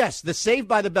 Yes, the Saved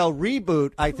by the Bell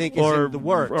reboot, I think, is in the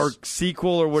works. Or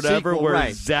sequel or whatever,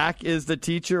 where Zach is the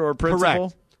teacher or principal.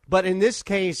 Correct. But in this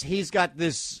case, he's got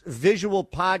this visual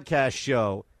podcast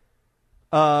show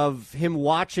of him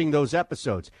watching those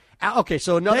episodes. Okay,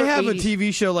 so another... They have a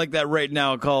TV show like that right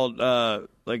now called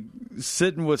like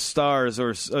Sitting with Stars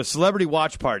or Celebrity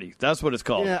Watch Party. That's what it's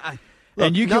called. Yeah,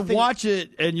 and you can watch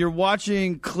it, and you're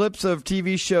watching clips of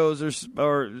TV shows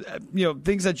or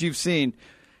things that you've seen,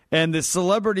 and the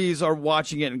celebrities are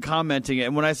watching it and commenting it.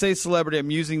 And when I say celebrity, I'm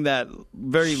using that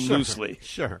very loosely.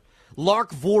 Sure.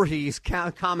 Lark Voorhees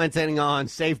commenting on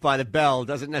Saved by the Bell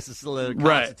doesn't necessarily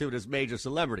constitute as major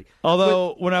celebrity.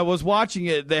 Although, when I was watching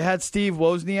it, they had Steve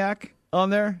Wozniak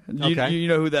on there. You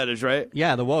know who that is, right?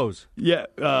 Yeah, the Woz. Yeah.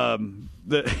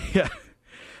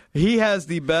 He has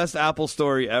the best Apple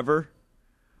story ever.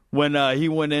 When he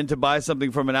went in to buy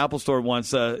something from an Apple store once,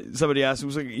 somebody asked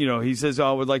him, he says,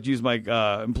 I would like to use my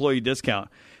employee discount.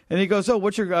 And he goes,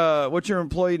 what's your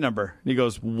employee number? And he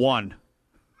goes, 1.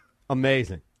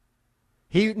 Amazing.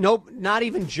 Not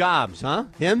even Jobs, huh?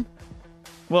 Him?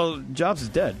 Well, Jobs is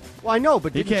dead. Well, I know,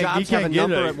 but didn't Jobs have a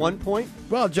number at one point?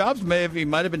 Well, Jobs might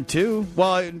have been 2.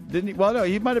 Well, didn't he? Well, no,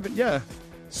 he might have been, yeah.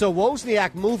 So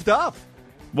Wozniak moved up.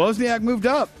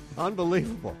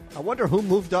 Unbelievable. I wonder who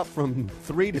moved up from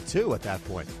 3 to 2 at that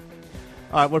point.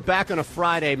 All right, we're back on a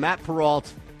Friday. Matt Peralt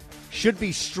should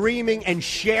be streaming and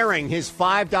sharing his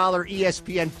 $5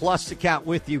 ESPN Plus account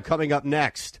with you coming up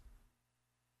next.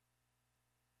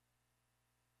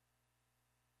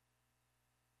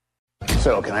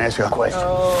 So, can I ask you a question?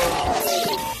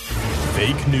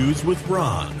 Fake news with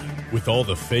Ron. With all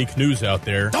the fake news out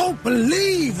there, don't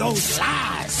believe those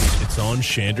lies. It's on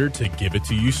Shander to give it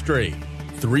to you straight.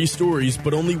 3 stories,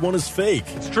 but only one is fake.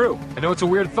 It's true. I know it's a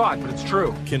weird thought, but it's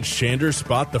true. Can Shander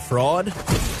spot the fraud?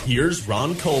 Here's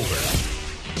Ron Culver.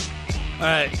 All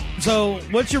right. So,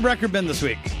 what's your record been this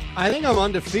week? I think I'm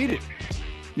undefeated.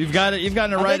 You've gotten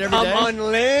it right every day? I'm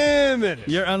unlimited.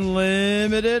 You're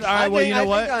unlimited? All right, well, you know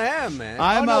what? I think I am, man.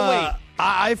 Wait.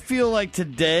 I feel like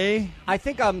today... I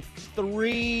think I'm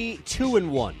 2-1.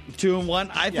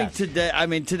 2-1? I think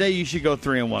today you should go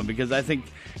 3-1 because I think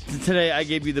today I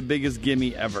gave you the biggest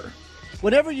gimme ever.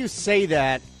 Whenever you say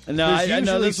that, there's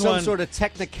usually some sort of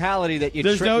technicality that you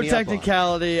trip me up on. There's no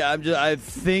technicality. I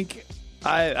think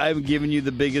I'm giving you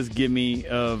the biggest gimme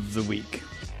of the week.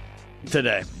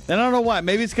 today. And I don't know why.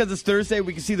 Maybe it's because it's Thursday.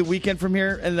 We can see the weekend from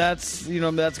here, and that's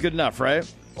good enough,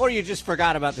 right? Or you just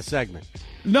forgot about the segment.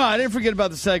 No, I didn't forget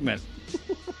about the segment.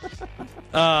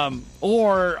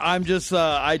 Or I'm just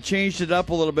I changed it up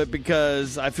a little bit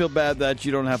because I feel bad that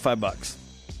you don't have $5.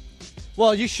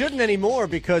 Well, you shouldn't anymore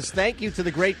because thank you to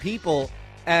the great people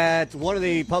at one of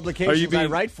the publications I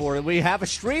write for. We have a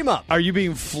stream up. Are you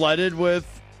being flooded with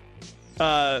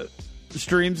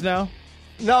streams now?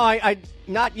 No, I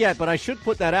not yet, but I should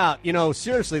put that out.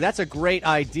 Seriously, that's a great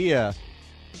idea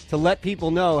to let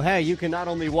people know, hey, you can not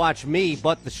only watch me,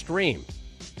 but the stream.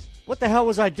 What the hell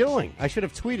was I doing? I should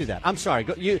have tweeted that. I'm sorry.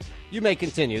 You may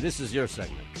continue. This is your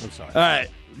segment. I'm sorry. All right.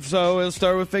 So we'll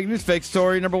start with fake news. Fake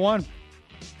story number 1.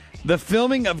 The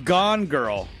filming of Gone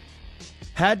Girl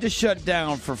had to shut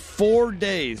down for 4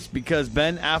 days because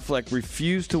Ben Affleck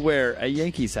refused to wear a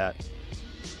Yankees hat.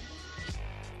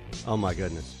 Oh, my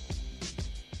goodness.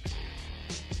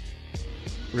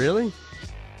 Really?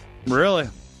 Really?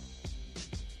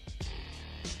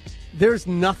 There's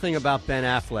nothing about Ben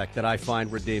Affleck that I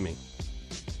find redeeming.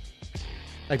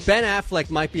 Like, Ben Affleck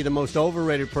might be the most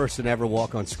overrated person to ever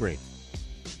walk on screen.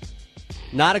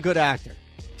 Not a good actor.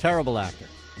 Terrible actor.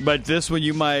 But this one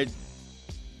you might...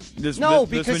 because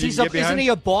isn't he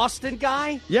a Boston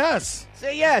guy? Yes.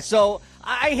 So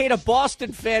I hate a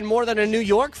Boston fan more than a New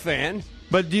York fan.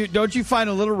 But don't you find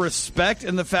a little respect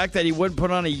in the fact that he wouldn't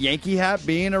put on a Yankee hat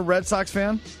being a Red Sox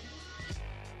fan?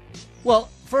 Well,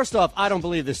 first off, I don't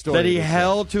believe this story. That he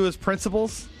held to his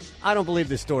principles? I don't believe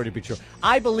this story to be true.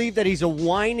 I believe that he's a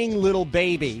whining little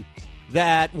baby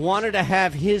that wanted to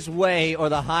have his way or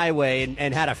the highway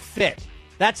and had a fit.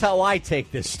 That's how I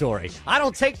take this story. I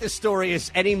don't take this story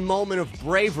as any moment of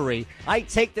bravery. I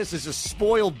take this as a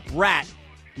spoiled brat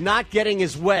not getting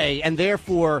his way and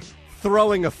therefore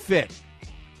throwing a fit.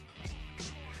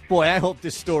 Boy, I hope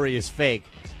this story is fake.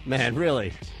 Man,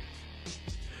 really.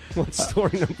 What's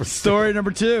story number 2? Story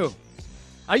number 2.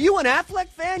 Are you an Affleck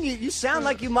fan? You sound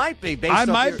like you might be. I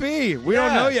might be. We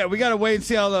don't know yet. We got to wait and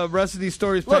see how the rest of these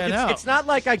stories pan out. It's not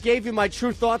like I gave you my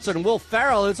true thoughts on Will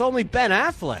Ferrell. It's only Ben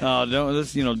Affleck.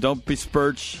 Oh, don't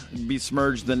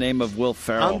besmirch the name of Will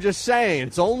Ferrell. I'm just saying,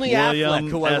 it's only Affleck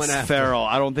who I went after. Ferrell.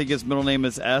 I don't think his middle name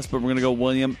is S, but we're going to go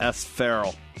William S.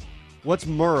 Ferrell. What's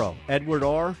Murrow? Edward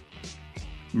R?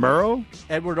 Murrow?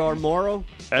 Edward R. Morrow?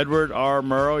 Edward R.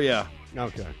 Murrow, yeah.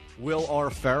 Okay. Will R.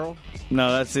 Ferrell?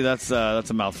 No, that's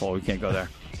a mouthful. We can't go there.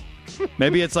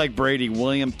 Maybe it's like Brady,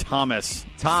 William Thomas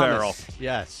Ferrell.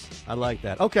 Yes, I like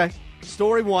that. Okay,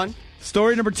 story 1.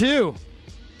 Story number 2.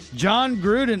 John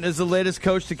Gruden is the latest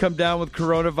coach to come down with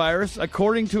coronavirus,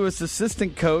 according to his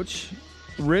assistant coach,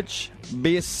 Rich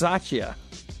Bisaccia.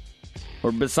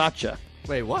 Or Bisaccia.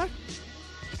 Wait, what?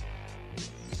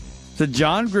 So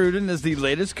John Gruden is the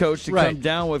latest coach to come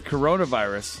down with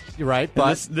coronavirus. You're right,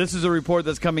 but this is a report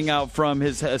that's coming out from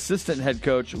his assistant head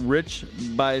coach, Rich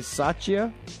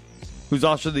Bisaccia, who's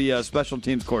also the special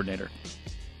teams coordinator.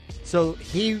 So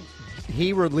he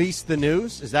released the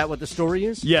news? Is that what the story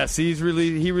is? Yes, he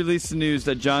released the news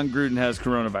that John Gruden has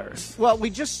coronavirus. Well,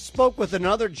 we just spoke with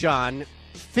another John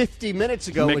 50 minutes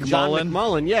ago with John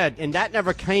McMullen, and that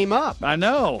never came up. I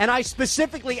know. And I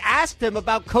specifically asked him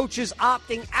about coaches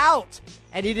opting out,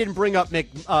 and he didn't bring up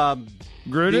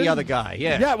Gruden? The other guy.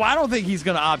 Yeah, well, I don't think he's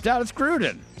going to opt out. It's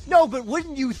Gruden. No, but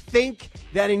wouldn't you think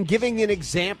that in giving an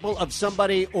example of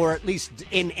somebody, or at least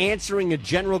in answering a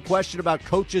general question about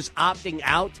coaches opting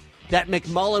out, that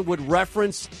McMullen would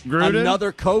reference Gruden?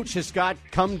 Another coach has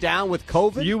come down with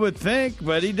COVID? You would think,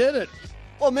 but he did it.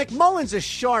 Well, McMullen's a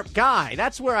sharp guy.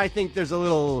 That's where I think there's a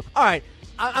little... All right,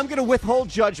 I'm going to withhold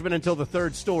judgment until the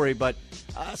third story, but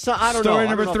so I don't know. Story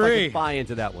number 3. I don't know if I can buy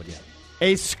into that one yet.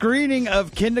 A screening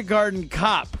of Kindergarten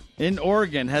Cop in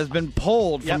Oregon has been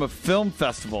pulled from a film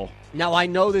festival. Now, I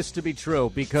know this to be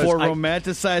true because... For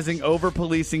romanticizing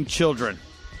over-policing children.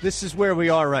 This is where we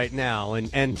are right now,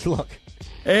 and look...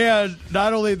 And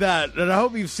not only that, and I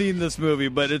hope you've seen this movie,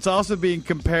 but it's also being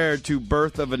compared to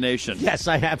Birth of a Nation. Yes,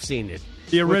 I have seen it.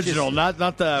 The original, not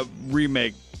the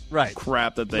remake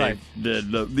crap that they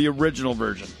did. The original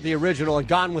version. The original, and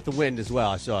Gone with the Wind as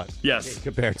well. I saw it. Yes.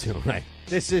 Compared to, right.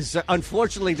 This is,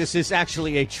 unfortunately, this is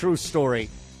actually a true story.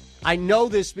 I know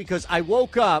this because I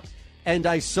woke up and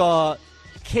I saw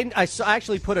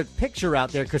actually put a picture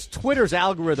out there because Twitter's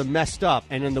algorithm messed up,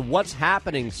 and in the What's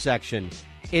Happening section,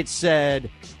 it said,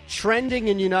 trending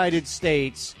in United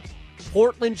States,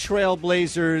 Portland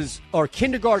Trailblazers or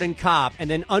Kindergarten Cop, and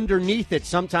then underneath it,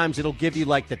 sometimes it'll give you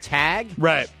like the tag.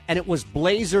 Right. And it was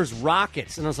Blazers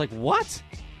Rockets. And I was like, what?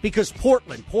 Because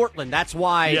Portland, that's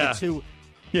why the two.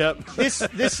 Yep.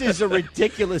 This is a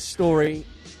ridiculous story.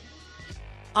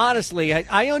 honestly,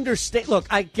 I understand. Look,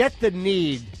 I get the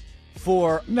need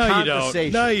for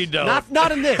conversation. No, you don't.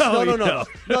 Not in this. No, No.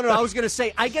 I was going to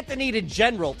say, I get the need in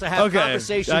general to have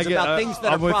conversations about things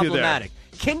that are problematic.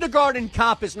 Kindergarten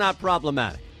Cop is not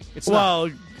problematic. It's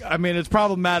not. I mean, it's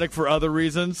problematic for other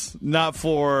reasons, not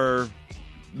for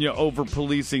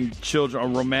over-policing children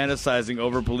or romanticizing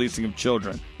over-policing of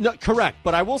children. No, correct.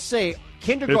 But I will say,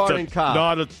 Kindergarten Cop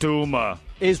not a tumor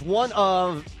is one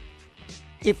of.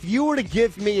 If you were to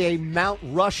give me a Mount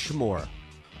Rushmore,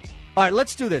 all right,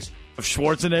 let's do this. Of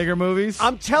Schwarzenegger movies?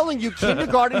 I'm telling you,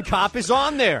 Kindergarten Cop is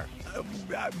on there.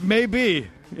 Maybe.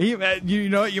 You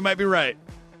might be right.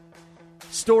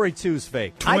 Story 2 is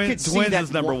fake. Twins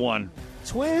is number 1.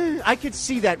 I could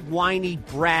see that whiny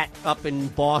brat up in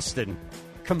Boston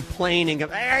complaining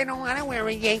of, I don't want to wear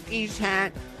a Yankees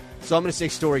hat. So I'm going to say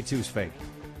Story 2 is fake.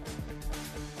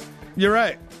 You're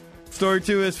right. Story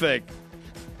 2 is fake.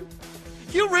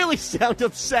 You really sound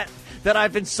upset that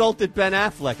I've insulted Ben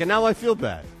Affleck, and now I feel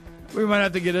bad. We might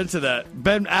have to get into that.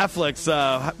 Ben Affleck's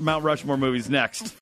Mount Rushmore movies next.